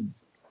two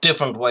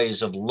different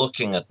ways of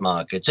looking at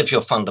markets. If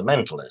you're a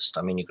fundamentalist,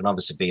 I mean, you can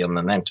obviously be a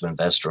momentum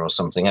investor or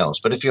something else,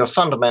 but if you're a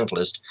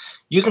fundamentalist,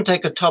 you can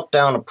take a top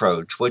down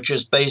approach, which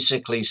is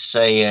basically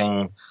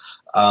saying,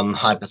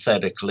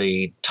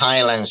 hypothetically,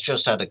 Thailand's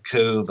just had a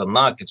coup, the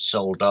market's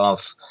sold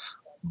off,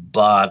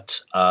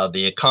 but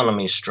the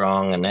economy's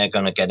strong and they're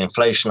going to get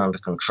inflation under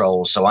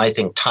control. So I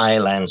think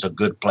Thailand's a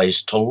good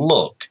place to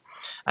look.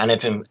 And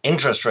if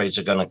interest rates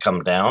are going to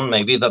come down,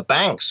 maybe the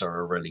banks are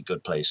a really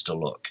good place to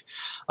look.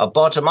 A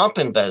bottom up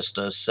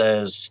investor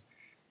says,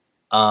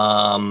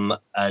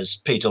 as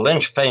Peter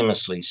Lynch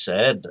famously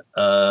said,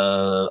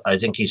 I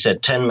think he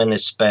said 10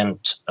 minutes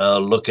spent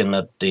looking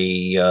at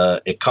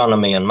the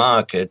economy and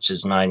markets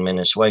is 9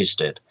 minutes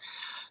wasted.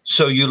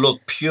 So you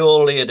look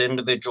purely at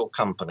individual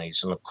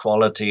companies and the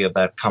quality of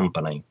that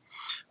company.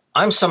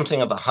 I'm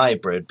something of a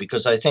hybrid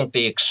because I think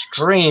the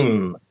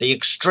extreme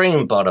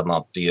bottom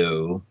up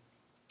view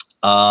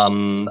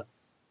um,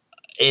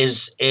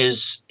 is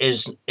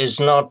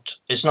not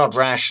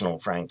rational,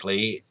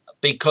 frankly,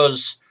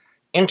 because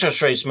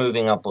interest rates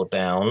moving up or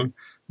down,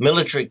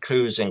 military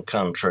coups in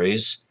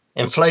countries,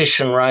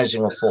 inflation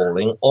rising or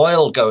falling,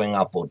 oil going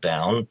up or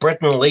down,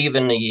 Britain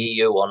leaving the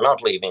EU or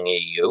not leaving the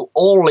EU,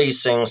 all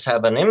these things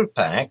have an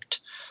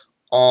impact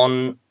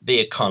on the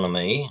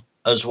economy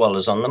as well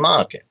as on the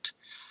market.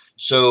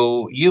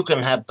 So you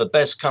can have the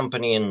best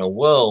company in the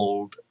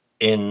world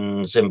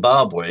in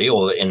Zimbabwe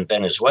or in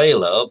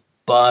Venezuela,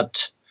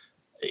 but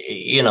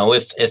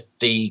if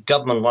the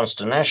government wants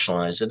to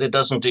nationalize it, it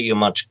doesn't do you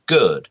much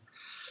good.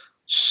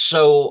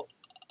 So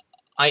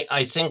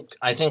I think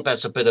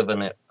that's a bit of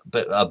a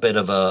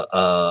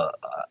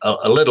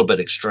little bit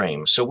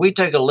extreme. So we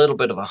take a little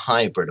bit of a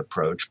hybrid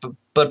approach,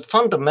 but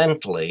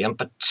fundamentally, and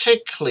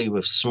particularly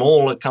with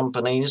smaller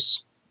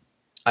companies,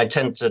 I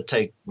tend to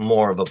take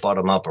more of a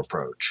bottom up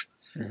approach,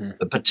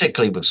 Mm-hmm.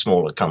 particularly with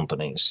smaller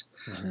companies.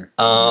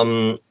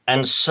 Mm-hmm.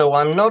 And so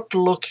I'm not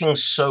looking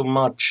so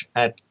much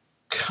at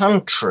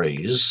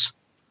countries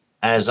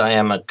as I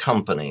am at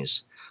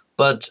companies.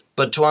 But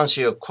to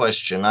answer your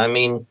question, I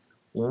mean,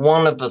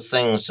 one of the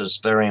things that's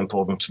very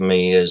important to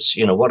me is,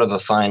 what are the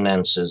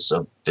finances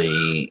of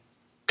the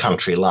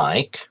country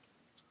like?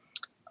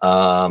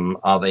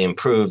 Are they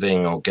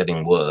improving or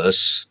getting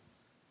worse?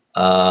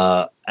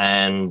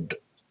 And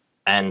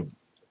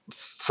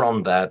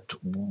from that,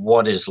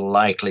 what is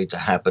likely to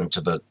happen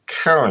to the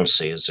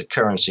currency? Is the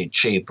currency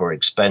cheap or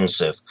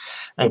expensive?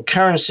 And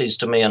currencies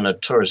to me are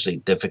notoriously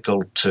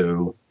difficult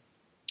to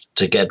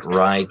get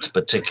right,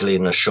 particularly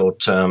in the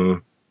short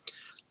term.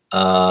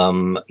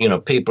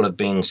 People have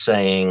been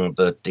saying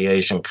that the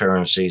Asian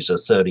currencies are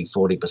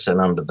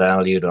 30-40%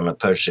 undervalued on a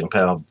purchasing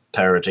power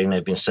parity, and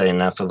they've been saying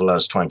that for the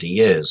last 20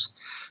 years.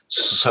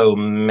 So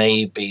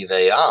maybe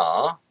they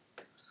are,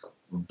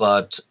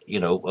 but,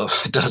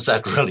 does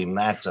that really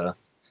matter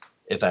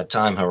if our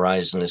time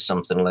horizon is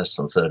something less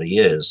than 30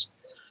 years?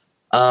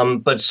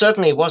 But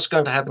certainly what's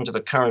going to happen to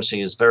the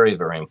currency is very,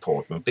 very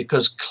important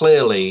because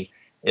clearly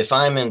if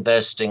I'm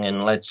investing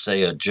in, let's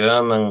say, a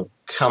German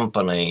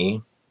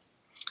company,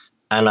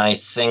 and I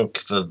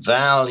think the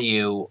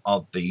value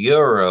of the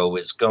euro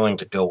is going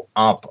to go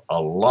up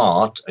a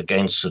lot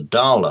against the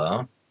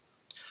dollar,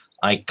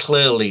 I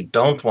clearly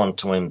don't want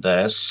to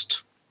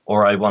invest,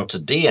 or I want to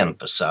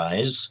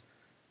de-emphasize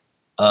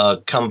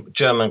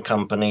German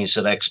companies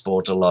that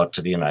export a lot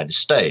to the United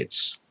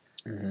States.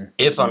 Mm-hmm.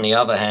 If, on the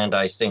other hand,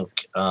 I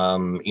think if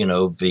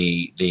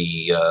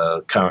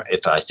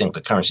I think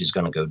the currency is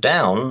going to go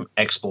down,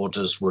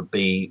 exporters would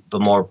be the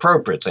more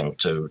appropriate thing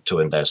to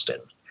invest in.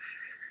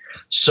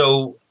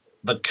 So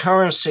the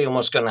currency and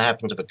what's going to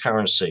happen to the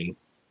currency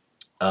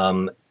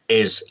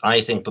is,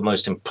 I think, the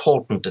most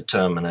important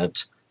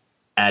determinant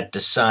at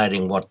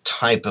deciding what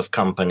type of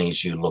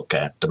companies you look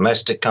at: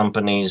 domestic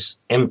companies,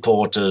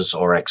 importers,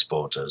 or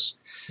exporters.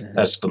 Mm-hmm.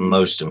 That's the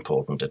most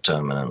important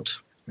determinant.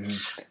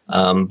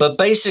 Mm-hmm. But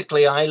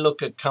basically, I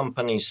look at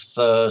companies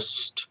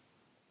first,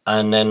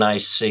 and then I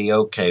see,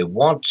 okay,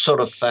 what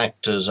sort of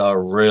factors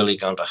are really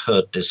going to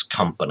hurt this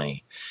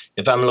company?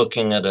 If I'm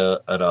looking at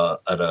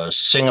a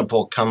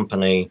Singapore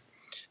company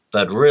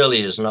that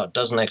really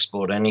doesn't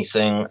export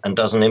anything and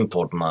doesn't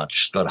import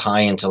much, got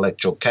high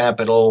intellectual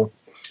capital,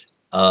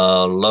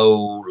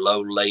 low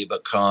labor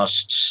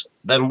costs,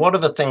 then what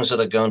are the things that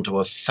are going to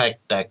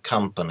affect that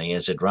company?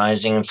 Is it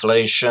rising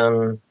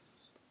inflation?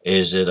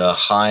 Is it a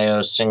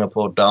higher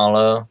Singapore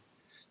dollar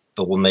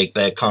that will make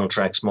their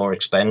contracts more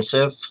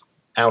expensive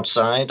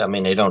outside? I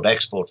mean, they don't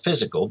export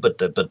physical, but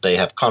they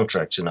have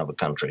contracts in other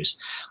countries.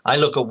 I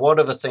look at what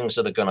are the things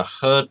that are going to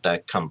hurt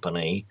that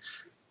company,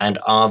 and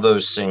are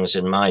those things,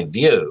 in my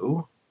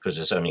view, because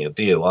it's only a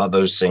view, are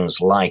those things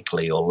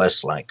likely or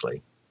less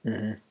likely?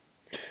 Mm-hmm.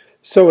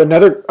 So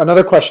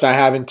another question I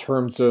have in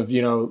terms of,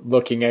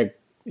 looking at,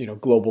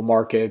 global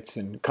markets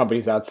and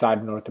companies outside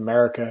of North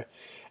America,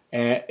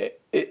 and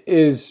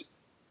is,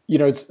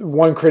 it's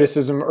one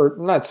criticism, or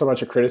not so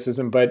much a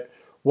criticism, but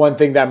one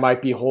thing that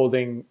might be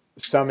holding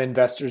some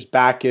investors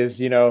back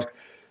is,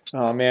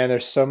 oh man,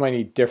 there's so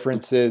many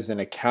differences in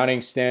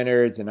accounting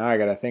standards, and now I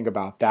got to think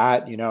about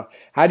that.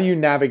 How do you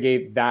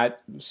navigate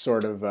that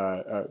sort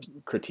of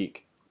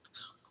critique?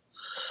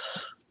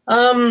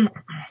 I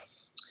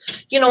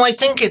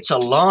think it's a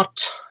lot.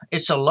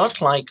 It's a lot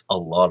like a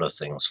lot of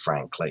things,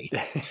 frankly.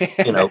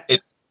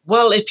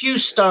 If you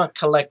start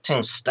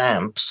collecting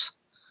stamps,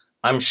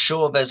 I'm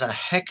sure there's a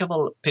heck of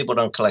a people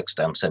don't collect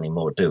stamps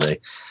anymore, do they?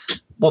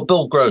 Well,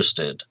 Bill Gross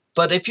did.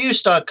 But if you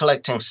start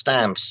collecting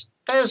stamps,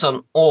 there's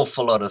an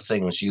awful lot of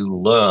things you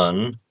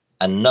learn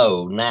and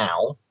know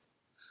now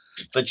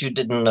that you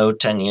didn't know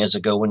 10 years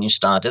ago when you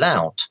started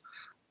out.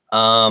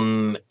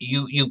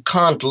 You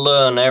can't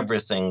learn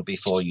everything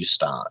before you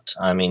start.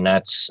 I mean,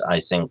 I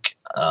think,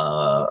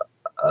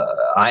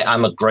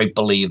 I'm a great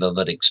believer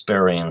that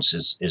experience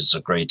is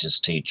the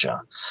greatest teacher.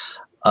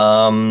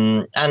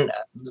 And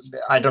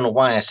I don't know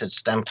why I said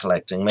stamp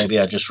collecting. Maybe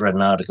I just read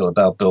an article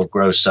about Bill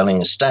Gross selling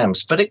his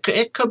stamps, but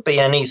it could be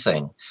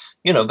anything.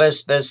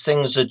 There's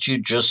things that you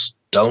just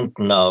don't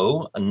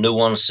know,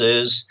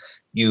 nuances.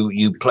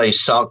 You play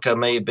soccer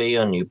maybe,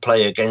 and you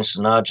play against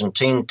an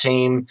Argentine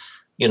team,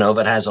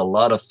 that has a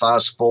lot of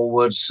fast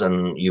forwards,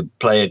 and you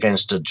play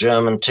against a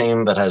German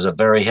team that has a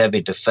very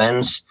heavy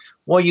defense.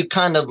 Well, you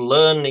kind of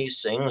learn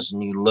these things,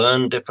 and you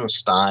learn different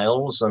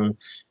styles, and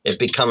it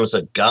becomes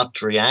a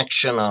gut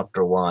reaction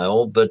after a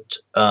while, but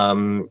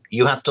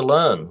you have to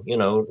learn.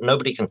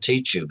 Nobody can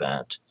teach you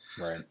that.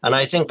 Right. And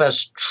I think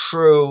that's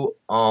true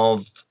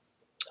of,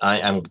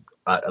 I'm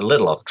a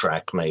little off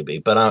track maybe,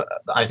 but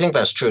I think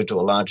that's true to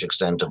a large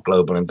extent of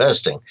global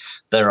investing.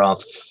 There are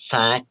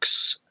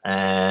facts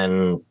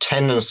and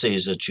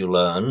tendencies that you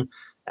learn.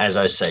 As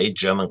I say,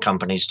 German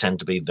companies tend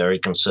to be very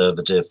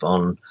conservative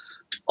on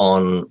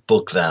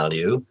book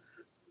value.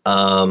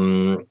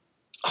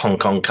 Hong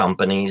Kong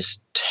companies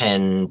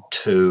tend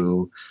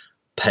to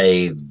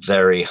pay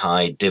very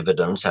high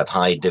dividends, have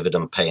high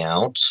dividend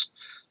payouts.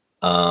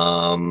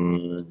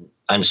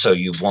 And so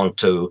you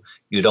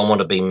don't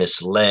want to be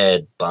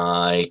misled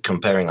by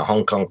comparing a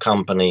Hong Kong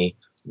company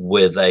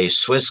with a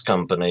Swiss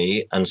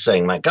company and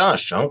saying, my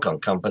gosh, Hong Kong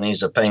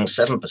companies are paying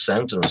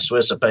 7% and the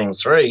Swiss are paying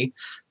 3%.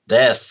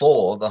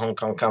 Therefore, the Hong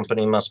Kong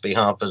company must be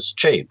half as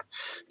cheap.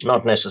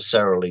 Not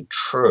necessarily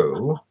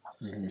true.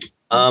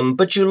 Mm-hmm.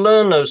 But you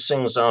learn those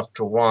things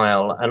after a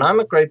while. And I'm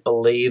a great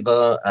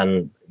believer,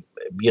 and,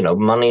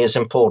 money is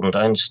important.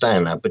 I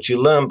understand that. But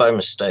you learn by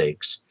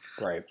mistakes.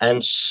 Right.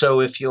 And so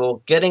if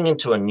you're getting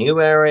into a new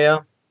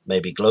area,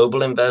 maybe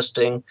global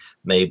investing,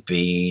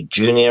 maybe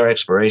junior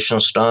exploration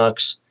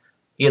stocks,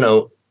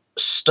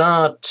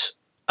 start.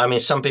 I mean,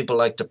 some people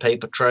like to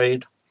paper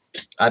trade.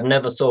 I've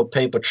never thought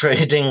paper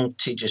trading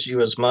teaches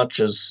you as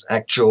much as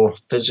actual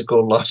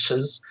physical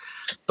losses.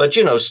 But,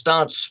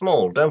 start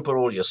small. Don't put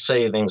all your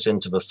savings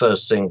into the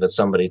first thing that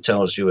somebody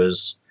tells you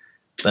is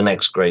the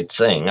next great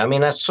thing. I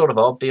mean, that's sort of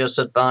obvious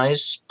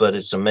advice, but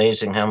it's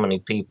amazing how many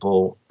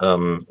people,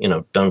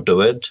 don't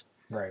do it.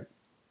 Right.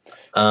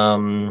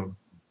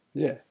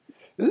 Yeah.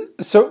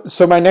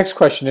 So my next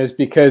question is,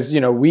 because,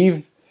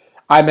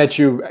 I met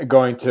you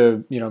going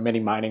to,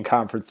 many mining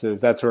conferences.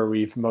 That's where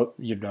we've,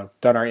 done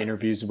our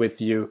interviews with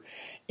you.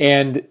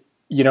 And,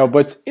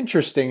 what's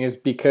interesting is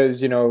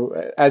because,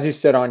 as you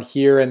said on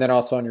here and then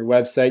also on your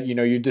website,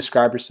 you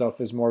describe yourself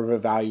as more of a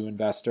value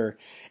investor.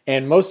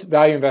 And most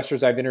value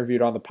investors I've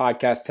interviewed on the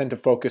podcast tend to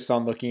focus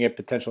on looking at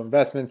potential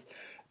investments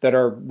that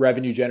are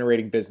revenue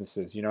generating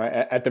businesses,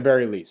 at the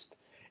very least.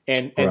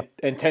 And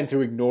tend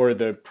to ignore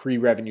the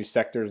pre-revenue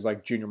sectors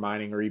like junior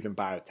mining or even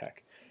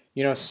biotech.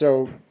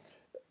 So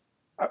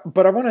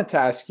but I wanted to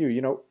ask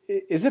you,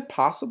 is it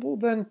possible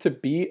then to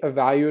be a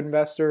value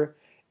investor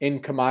in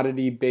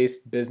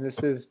commodity-based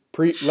businesses,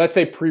 let's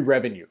say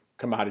pre-revenue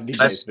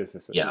commodity-based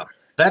businesses? Yeah,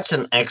 that's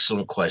an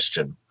excellent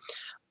question.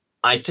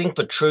 I think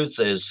the truth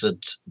is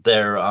that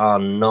there are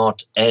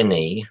not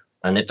any,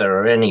 and if there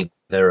are any,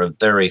 there are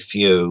very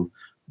few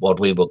what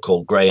we would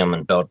call Graham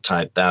and Dodd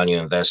type value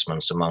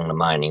investments among the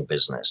mining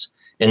business.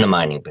 In the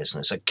mining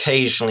business,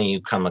 occasionally you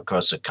come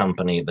across a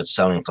company that's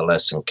selling for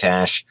less than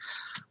cash.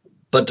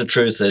 But the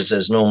truth is,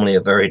 there's normally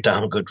a very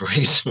damn good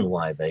reason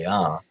why they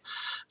are.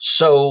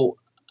 So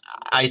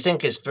I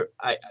think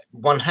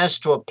one has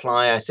to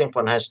apply.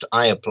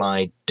 I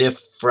apply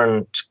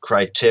different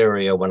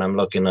criteria when I'm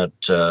looking at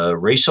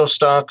resource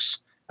stocks,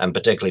 and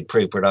particularly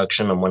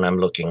pre-production, and when I'm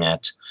looking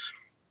at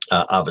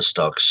other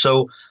stocks.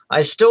 So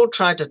I still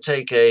try to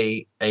take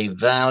a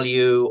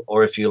value,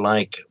 or if you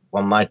like,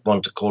 one might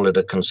want to call it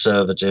a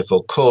conservative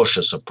or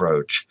cautious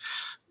approach.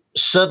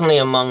 Certainly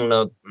among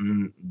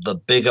the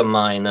bigger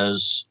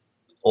miners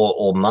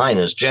or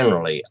miners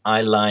generally,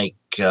 I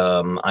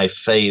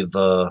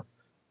favor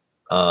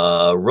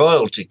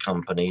royalty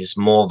companies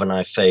more than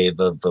I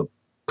favor the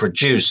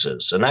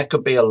producers, and that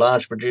could be a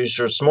large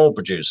producer, a small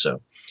producer.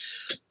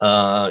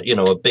 A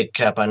big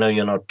cap. I know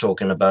you're not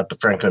talking about the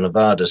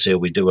Franco-Nevadas here.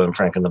 We do own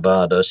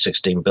Franco-Nevada,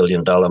 $16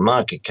 billion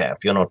market cap.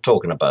 You're not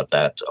talking about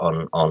that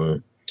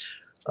on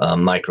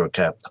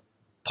microcap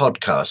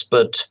podcast,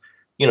 but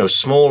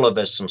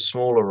there's some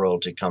smaller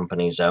royalty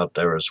companies out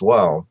there as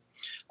well.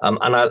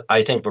 And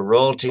I think the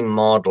royalty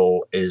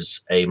model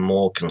is a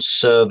more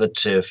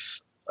conservative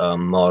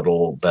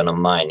model than a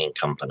mining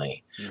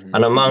company. Mm-hmm.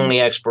 And among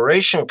the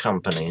exploration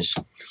companies,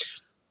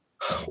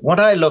 what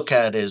I look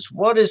at is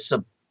what is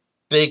the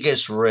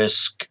biggest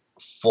risk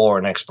for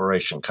an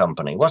exploration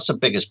company? What's the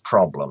biggest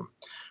problem?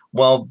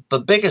 Well, the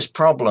biggest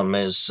problem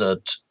is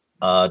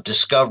that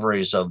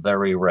discoveries are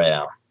very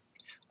rare.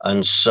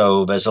 And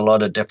so there's a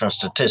lot of different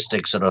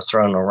statistics that are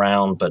thrown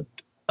around, but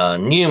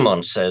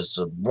Newmont says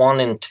that 1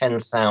 in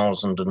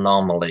 10,000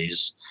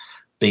 anomalies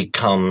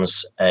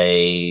becomes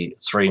a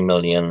 3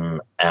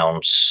 million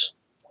ounce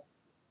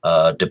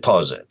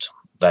deposit.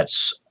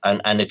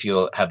 And if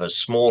you have a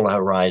smaller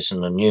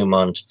horizon than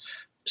Newmont,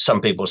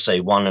 some people say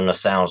 1 in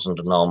 1,000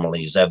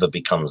 anomalies ever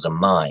becomes a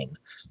mine.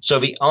 So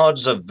the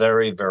odds are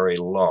very, very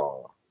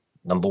long,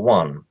 number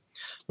one.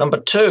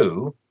 Number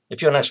two,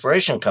 if you're an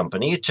exploration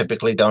company, you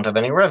typically don't have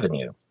any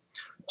revenue.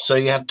 So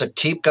you have to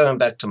keep going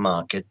back to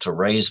market to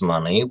raise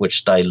money,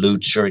 which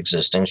dilutes your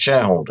existing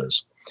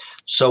shareholders.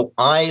 So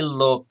I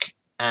look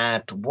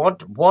at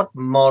what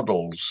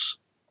models,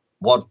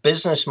 what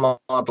business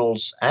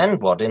models,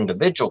 and what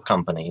individual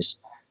companies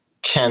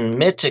can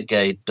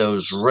mitigate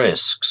those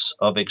risks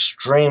of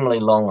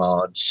extremely long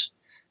odds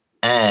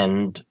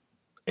and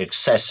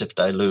excessive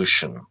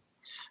dilution.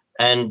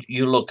 And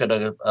you look at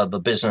a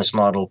business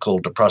model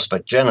called the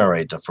prospect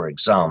generator, for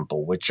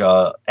example, which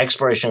are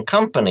exploration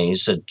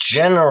companies that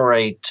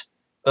generate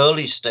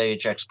early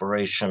stage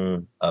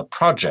exploration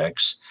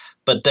projects,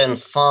 but then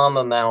farm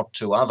them out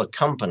to other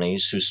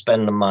companies who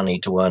spend the money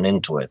to earn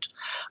into it.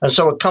 And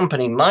so a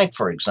company might,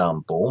 for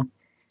example,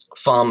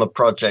 farm a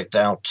project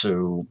out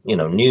to,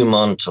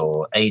 Newmont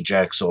or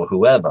Ajax or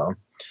whoever,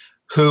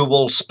 who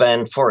will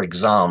spend, for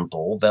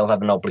example, they'll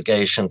have an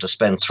obligation to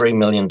spend $3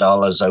 million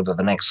over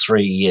the next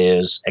 3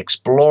 years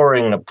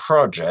exploring the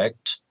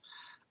project.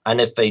 And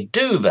if they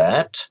do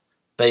that,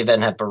 they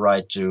then have the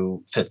right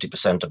to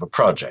 50% of a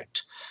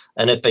project.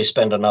 And if they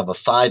spend another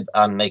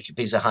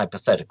these are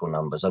hypothetical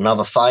numbers,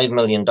 another $5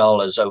 million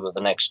over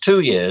the next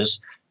 2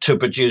 years to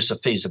produce a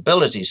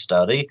feasibility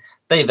study,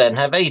 they then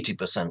have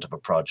 80% of a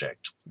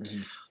project.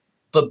 Mm-hmm.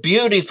 The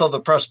beauty for the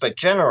prospect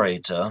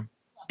generator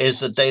is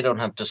that they don't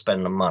have to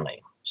spend the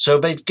money. So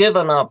they've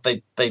given up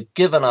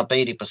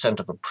 80%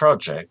 of a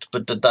project,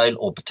 but the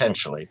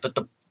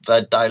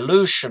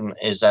dilution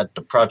is at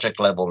the project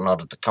level,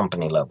 not at the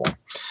company level.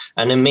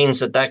 And it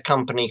means that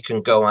company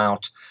can go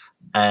out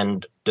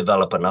and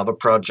develop another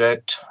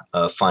project,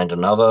 find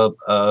another,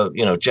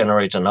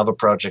 generate another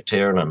project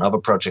here and another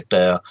project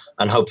there,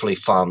 and hopefully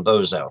farm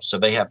those out. So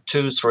they have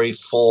 2, 3,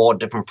 4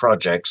 different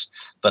projects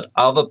that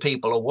other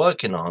people are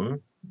working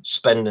on,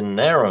 spending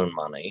their own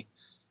money,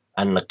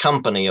 and the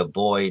company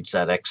avoids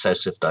that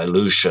excessive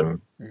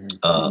dilution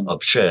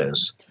of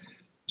shares.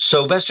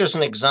 So that's just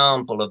an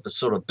example of the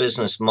sort of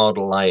business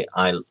model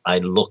I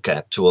look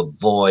at to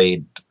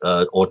avoid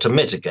or to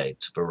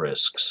mitigate the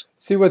risks.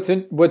 See,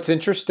 what's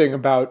interesting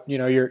about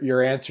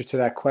your answer to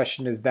that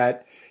question is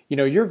that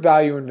your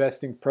value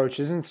investing approach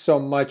isn't so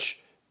much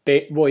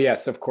Well,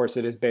 yes, of course,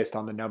 it is based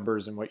on the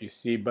numbers and what you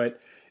see, but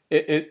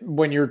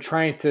when you're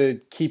trying to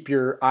keep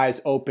your eyes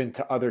open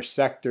to other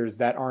sectors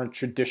that aren't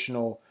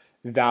traditional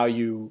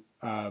value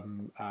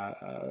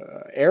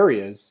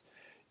areas,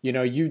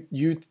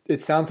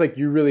 it sounds like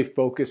you really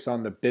focus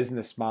on the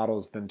business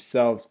models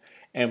themselves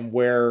and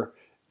where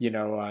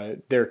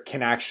there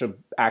can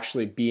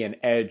actually be an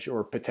edge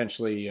or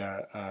potentially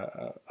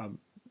I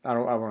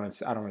don't want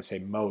to say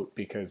moat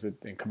because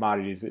in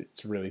commodities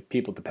it's really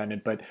people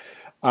dependent, but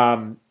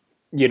um,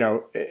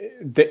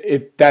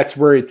 that's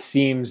where it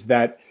seems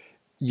that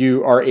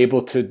you are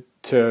able to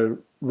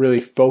really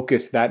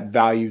focus that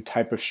value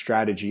type of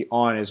strategy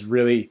on is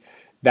really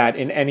that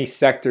in any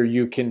sector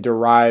you can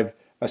derive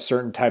a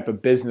certain type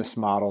of business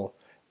model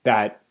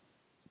that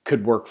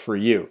could work for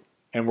you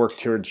and work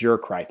towards your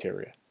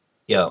criteria.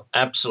 Yeah,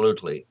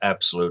 absolutely,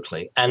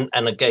 absolutely. And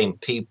again,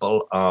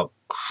 people are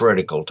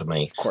critical to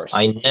me. Of course.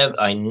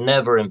 I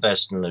never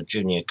invest in a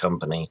junior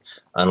company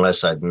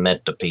unless I've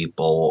met the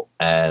people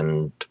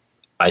and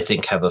I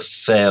think have a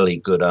fairly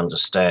good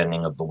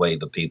understanding of the way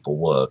the people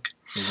work.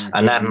 Mm-hmm.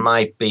 And that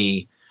might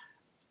be,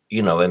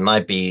 it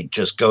might be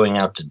just going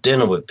out to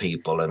dinner with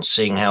people and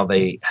seeing how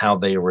they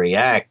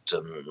react.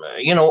 And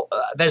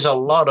there's a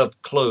lot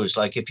of clues.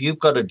 Like if you've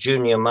got a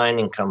junior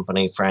mining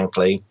company,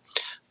 frankly,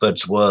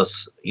 that's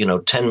worth,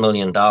 $10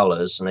 million,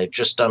 and they've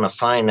just done a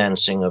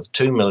financing of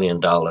 $2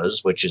 million,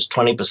 which is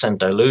 20%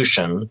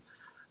 dilution,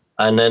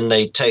 and then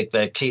they take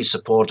their key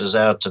supporters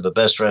out to the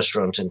best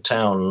restaurant in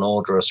town and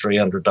order a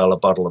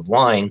 $300 bottle of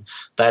wine,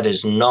 that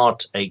is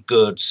not a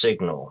good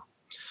signal.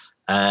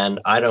 And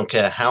I don't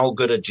care how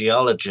good a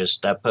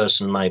geologist that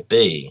person might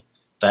be,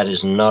 that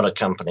is not a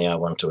company I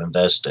want to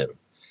invest in.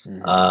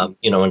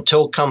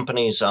 Until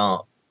companies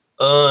are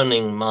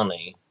earning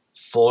money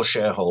for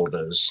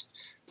shareholders,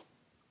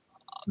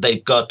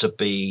 they've got to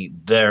be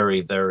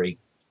very, very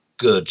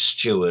good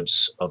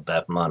stewards of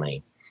that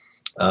money.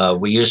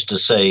 We used to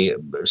say,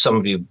 some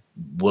of you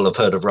will have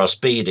heard of Ross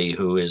Beatty,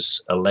 who is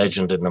a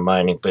legend in the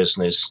mining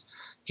business.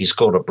 He's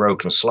called a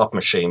broken slot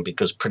machine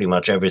because pretty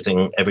much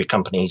every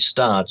company he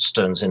starts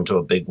turns into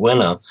a big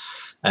winner,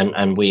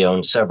 and we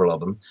own several of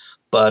them.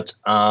 But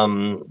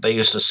they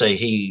used to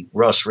say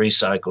Ross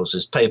recycles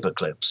his paper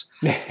clips.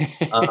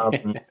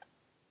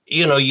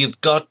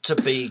 You've got to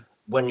be,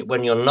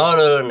 when you're not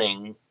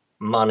earning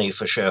money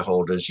for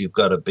shareholders, you've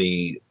got to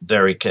be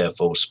very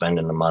careful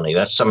spending the money.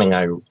 That's something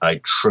I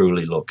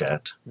truly look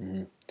at.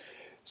 Mm-hmm.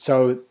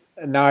 So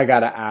now I got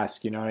to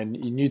ask,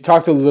 and you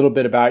talked a little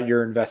bit about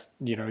your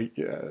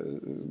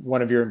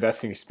one of your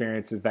investing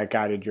experiences that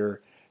guided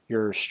your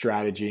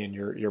strategy and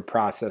your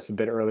process a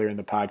bit earlier in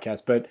the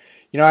podcast. But,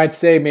 I'd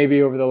say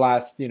maybe over the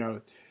last,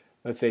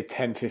 let's say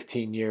 10,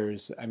 15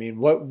 years, I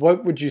mean,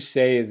 what would you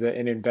say is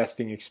an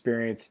investing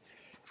experience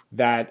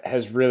that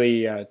has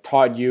really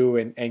taught you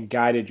and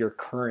guided your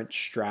current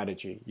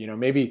strategy?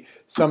 Maybe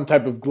some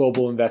type of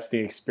global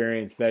investing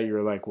experience that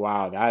you're like,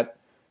 wow, that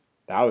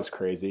was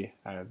crazy.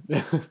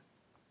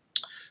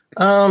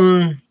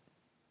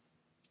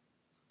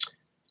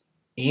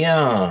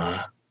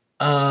 Yeah.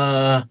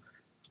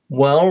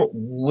 Well,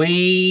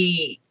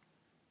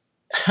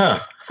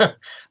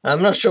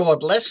 I'm not sure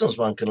what lessons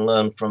one can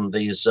learn from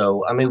these.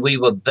 So, I mean, we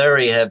were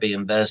very heavy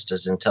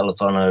investors in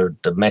Telefono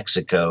de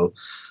Mexico.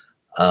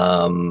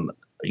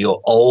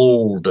 Your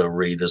older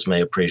readers may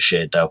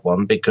appreciate that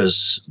one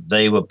because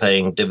they were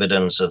paying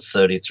dividends of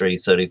 33,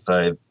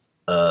 35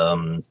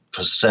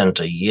 percent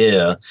a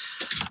year,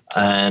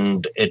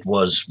 and it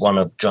was one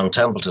of John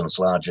Templeton's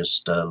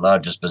largest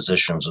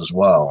positions as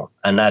well,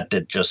 and that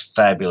did just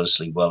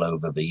fabulously well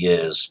over the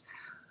years.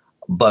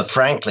 But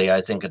frankly,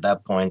 I think at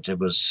that point it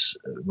was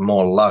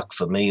more luck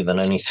for me than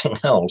anything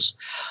else.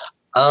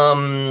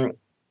 I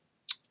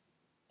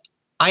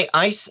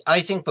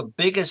think the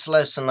biggest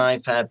lesson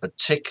I've had,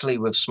 particularly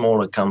with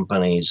smaller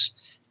companies,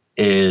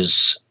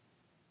 is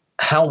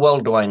how well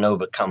do I know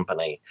the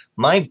company?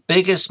 My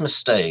biggest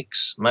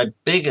mistakes, and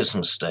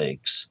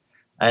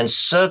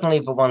certainly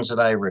the ones that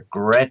I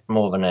regret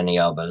more than any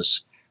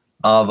others,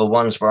 are the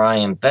ones where I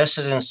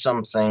invested in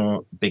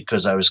something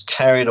because I was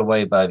carried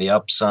away by the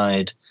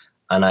upside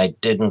and I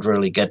didn't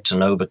really get to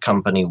know the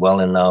company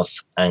well enough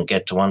and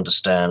get to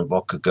understand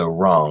what could go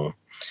wrong.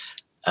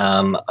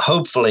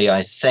 Hopefully,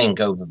 I think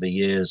over the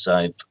years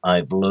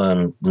I've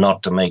learned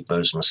not to make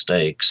those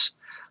mistakes.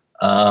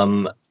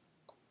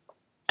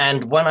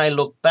 And when I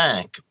look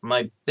back,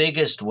 my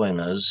biggest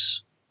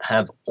winners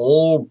have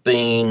all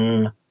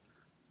been,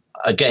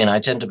 again,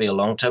 I tend to be a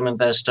long-term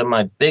investor.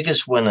 My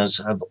biggest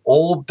winners have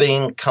all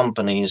been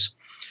companies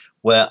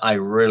where I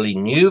really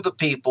knew the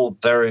people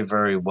very,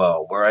 very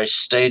well, where I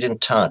stayed in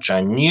touch.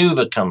 I knew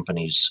the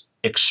companies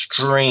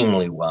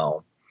extremely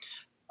well.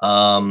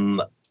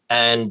 And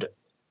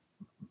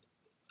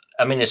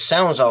I mean, it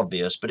sounds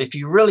obvious, but if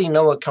you really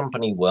know a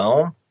company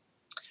well,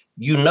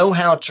 you know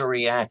how to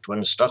react when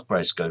the stock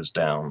price goes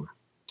down.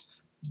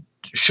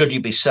 Should you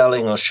be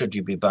selling or should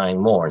you be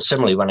buying more? And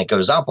similarly, when it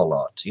goes up a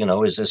lot,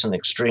 is this an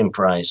extreme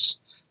price?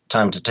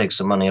 Time to take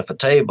some money off the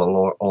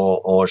table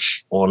or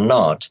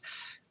not?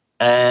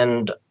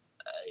 And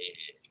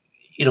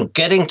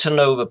getting to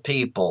know the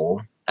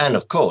people, and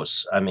of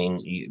course, I mean,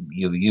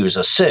 you use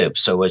a sieve,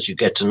 so as you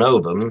get to know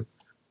them,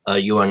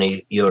 you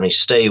only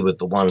stay with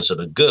the ones that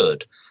are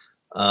good.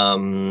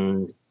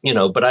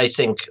 But I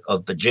think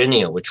of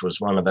Virginia, which was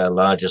one of our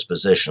largest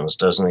positions,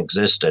 doesn't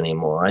exist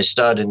anymore. I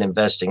started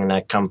investing in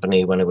that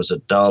company when it was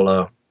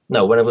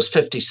when it was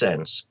 50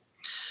 cents,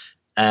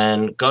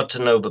 and got to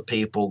know the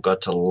people,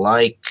 got to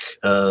like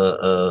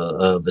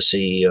the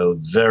CEO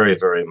very,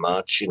 very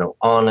much,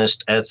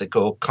 honest,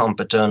 ethical,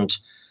 competent,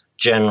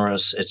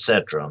 generous,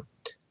 etc.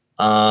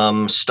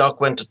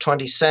 Stock went to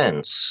 20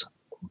 cents,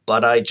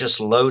 but I just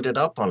loaded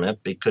up on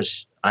it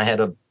because I had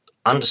a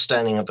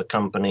understanding of the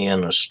company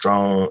and a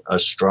strong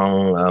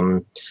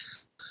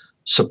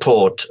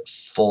support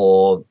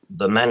for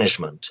the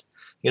management.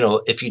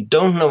 If you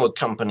don't know a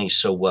company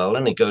so well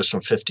and it goes from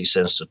 50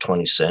 cents to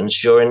 20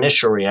 cents, your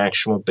initial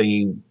reaction will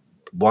be,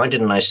 why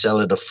didn't I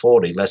sell it at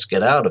 40? Let's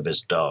get out of this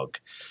dog.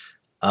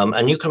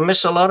 And you can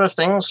miss a lot of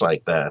things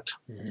like that.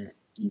 Mm-hmm.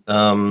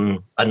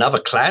 Another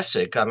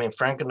classic, I mean,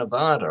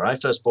 Franco-Nevada. I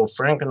first bought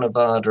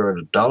Franco-Nevada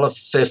at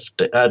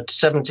 $1.50, at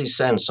 70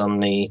 cents on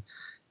the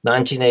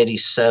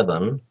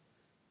 1987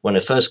 when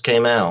it first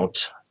came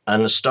out,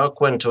 and the stock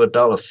went to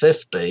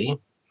 $1.50.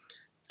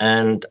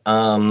 And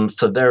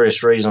for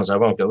various reasons I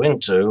won't go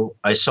into,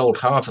 I sold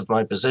half of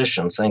my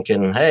position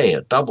thinking, hey,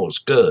 a double's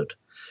good.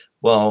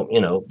 Well,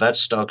 that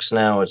stock's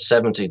now at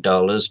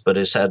 $70, but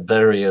it's had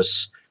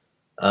various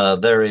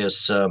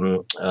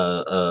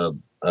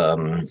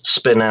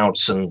spin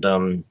outs and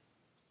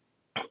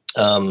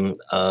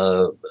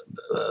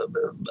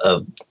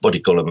what do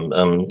you call them?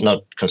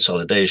 Not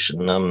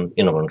consolidation.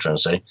 You know what I'm trying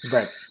to say.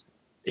 Right.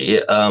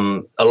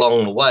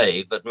 Along the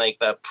way, but make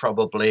that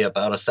probably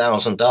about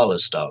 $1,000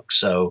 stock.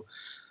 So,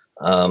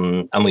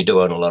 and we do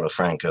own a lot of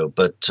Franco,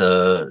 but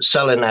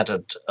selling that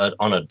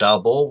on a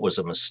double was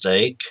a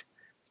mistake.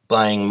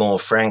 Buying more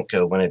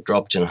Franco when it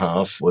dropped in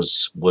half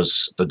was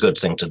the good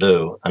thing to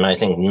do. And I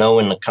think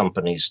knowing the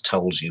companies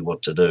tells you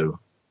what to do.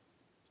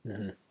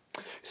 Mm-hmm.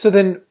 So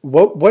then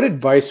what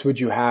advice would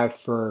you have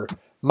for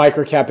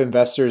microcap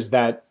investors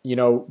that,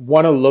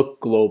 want to look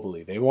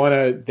globally? They want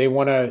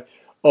to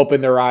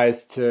open their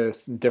eyes to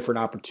some different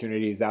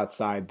opportunities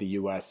outside the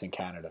US and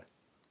Canada?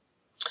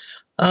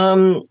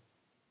 I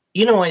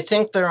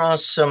think there are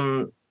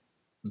some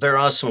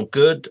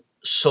good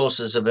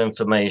sources of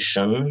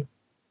information.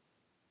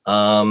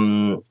 I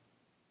mean,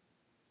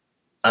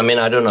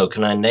 I don't know.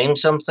 Can I name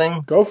something?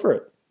 Go for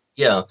it.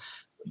 Yeah.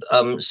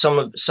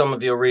 Some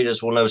of your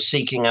readers will know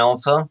Seeking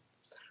Alpha,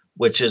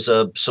 which is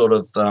a sort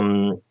of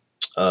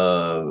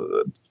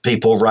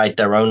people write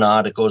their own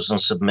articles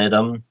and submit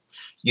them.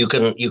 You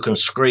can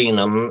screen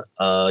them.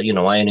 I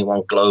only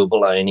want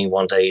global. I only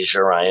want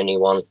Asia. I only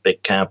want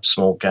big cap,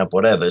 small cap,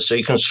 whatever. So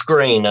you can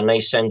screen, and they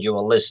send you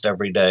a list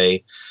every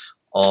day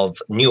of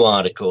new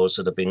articles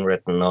that have been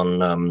written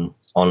on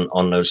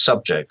those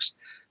subjects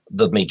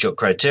that meet your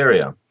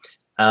criteria.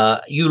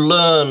 You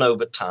learn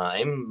over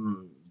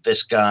time.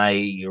 This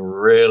guy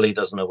really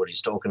doesn't know what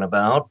he's talking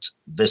about.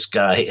 This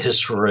guy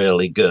is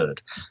really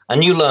good.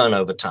 And you learn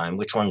over time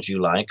which ones you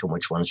like and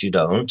which ones you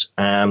don't.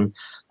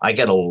 I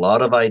get a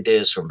lot of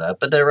ideas from that,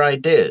 but they're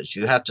ideas.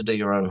 You have to do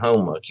your own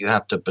homework. You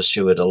have to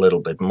pursue it a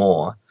little bit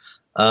more.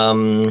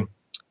 I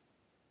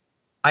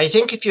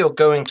think if you're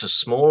going to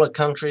smaller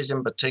countries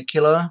in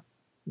particular,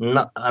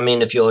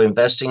 if you're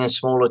investing in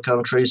smaller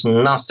countries,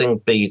 nothing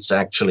beats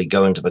actually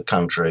going to the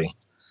country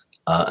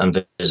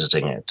and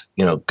visiting it.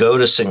 Go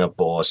to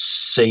Singapore,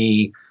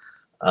 see,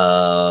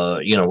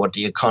 what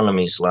the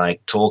economy's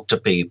like, talk to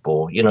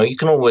people. You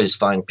can always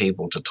find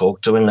people to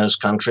talk to in those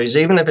countries,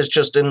 even if it's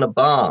just in the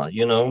bar,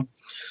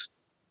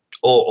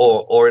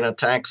 or in a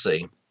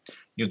taxi.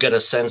 You get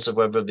a sense of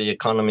whether the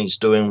economy's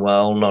doing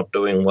well, not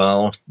doing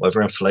well,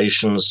 whether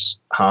inflation's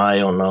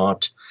high or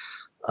not,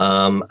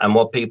 and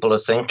what people are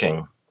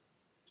thinking.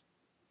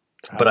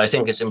 Absolutely. But I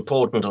think it's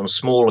important on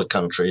smaller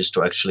countries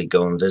to actually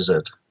go and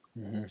visit.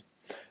 Mm-hmm.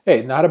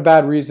 Hey, not a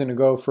bad reason to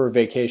go for a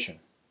vacation.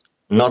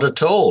 Not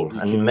at all.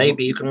 And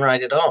maybe you can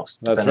write it off.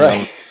 That's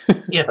right.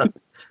 Yeah.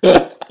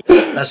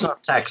 That's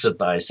not tax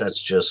advice.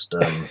 That's just,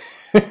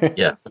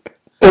 yeah.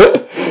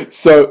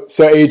 So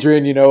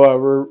Adrian,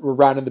 we're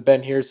rounding the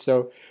bend here.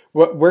 So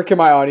where can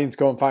my audience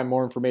go and find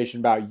more information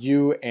about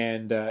you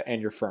and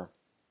your firm?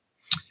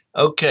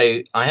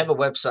 Okay. I have a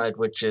website,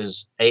 which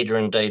is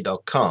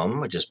adrianday.com,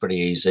 which is pretty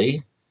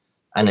easy.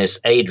 And it's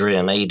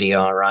Adrian,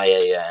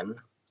 Adrian.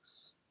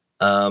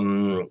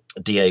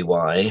 DAY.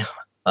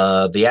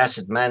 The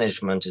asset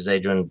management is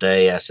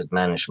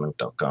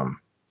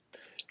adriandayassetmanagement.com.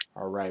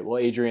 All right. Well,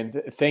 Adrian,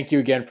 thank you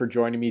again for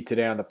joining me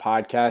today on the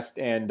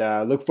podcast, and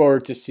look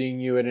forward to seeing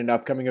you at an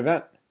upcoming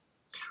event.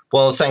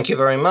 Well, thank you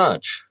very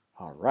much.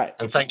 All right.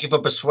 And thank you for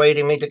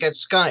persuading me to get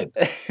Skype.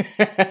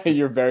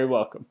 You're very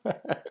welcome.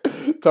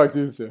 Talk to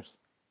you soon.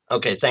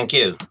 Okay. Thank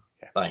you.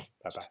 Yeah. Bye.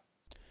 Bye-bye.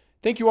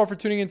 Thank you all for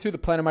tuning into the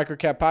Planet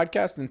Microcap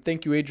podcast, and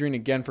thank you, Adrian,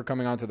 again for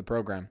coming onto the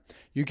program.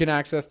 You can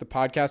access the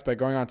podcast by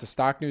going on to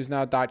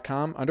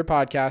stocknewsnow.com under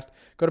podcast,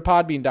 go to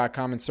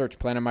podbean.com and search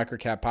Planet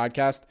Microcap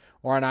podcast,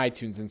 or on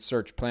iTunes and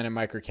search Planet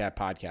Microcap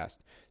Podcast.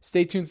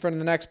 Stay tuned for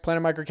the next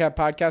Planet Microcap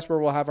Podcast, where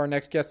we'll have our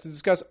next guest to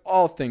discuss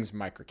all things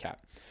microcap.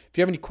 If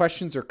you have any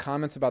questions or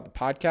comments about the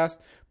podcast,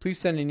 please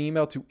send an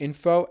email to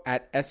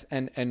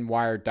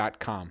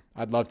info@snnwire.com.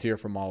 I'd love to hear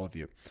from all of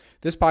you.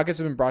 This podcast has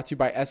been brought to you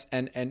by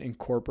SNN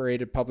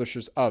Incorporated,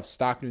 publishers of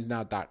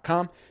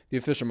StockNewsNow.com, the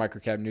official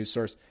microcap news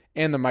source,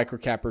 and the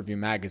Microcap Review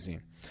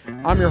magazine.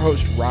 I'm your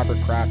host, Robert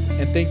Kraft,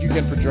 and thank you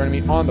again for joining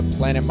me on the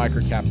Planet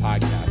Microcap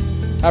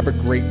Podcast. Have a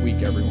great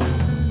week,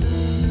 everyone.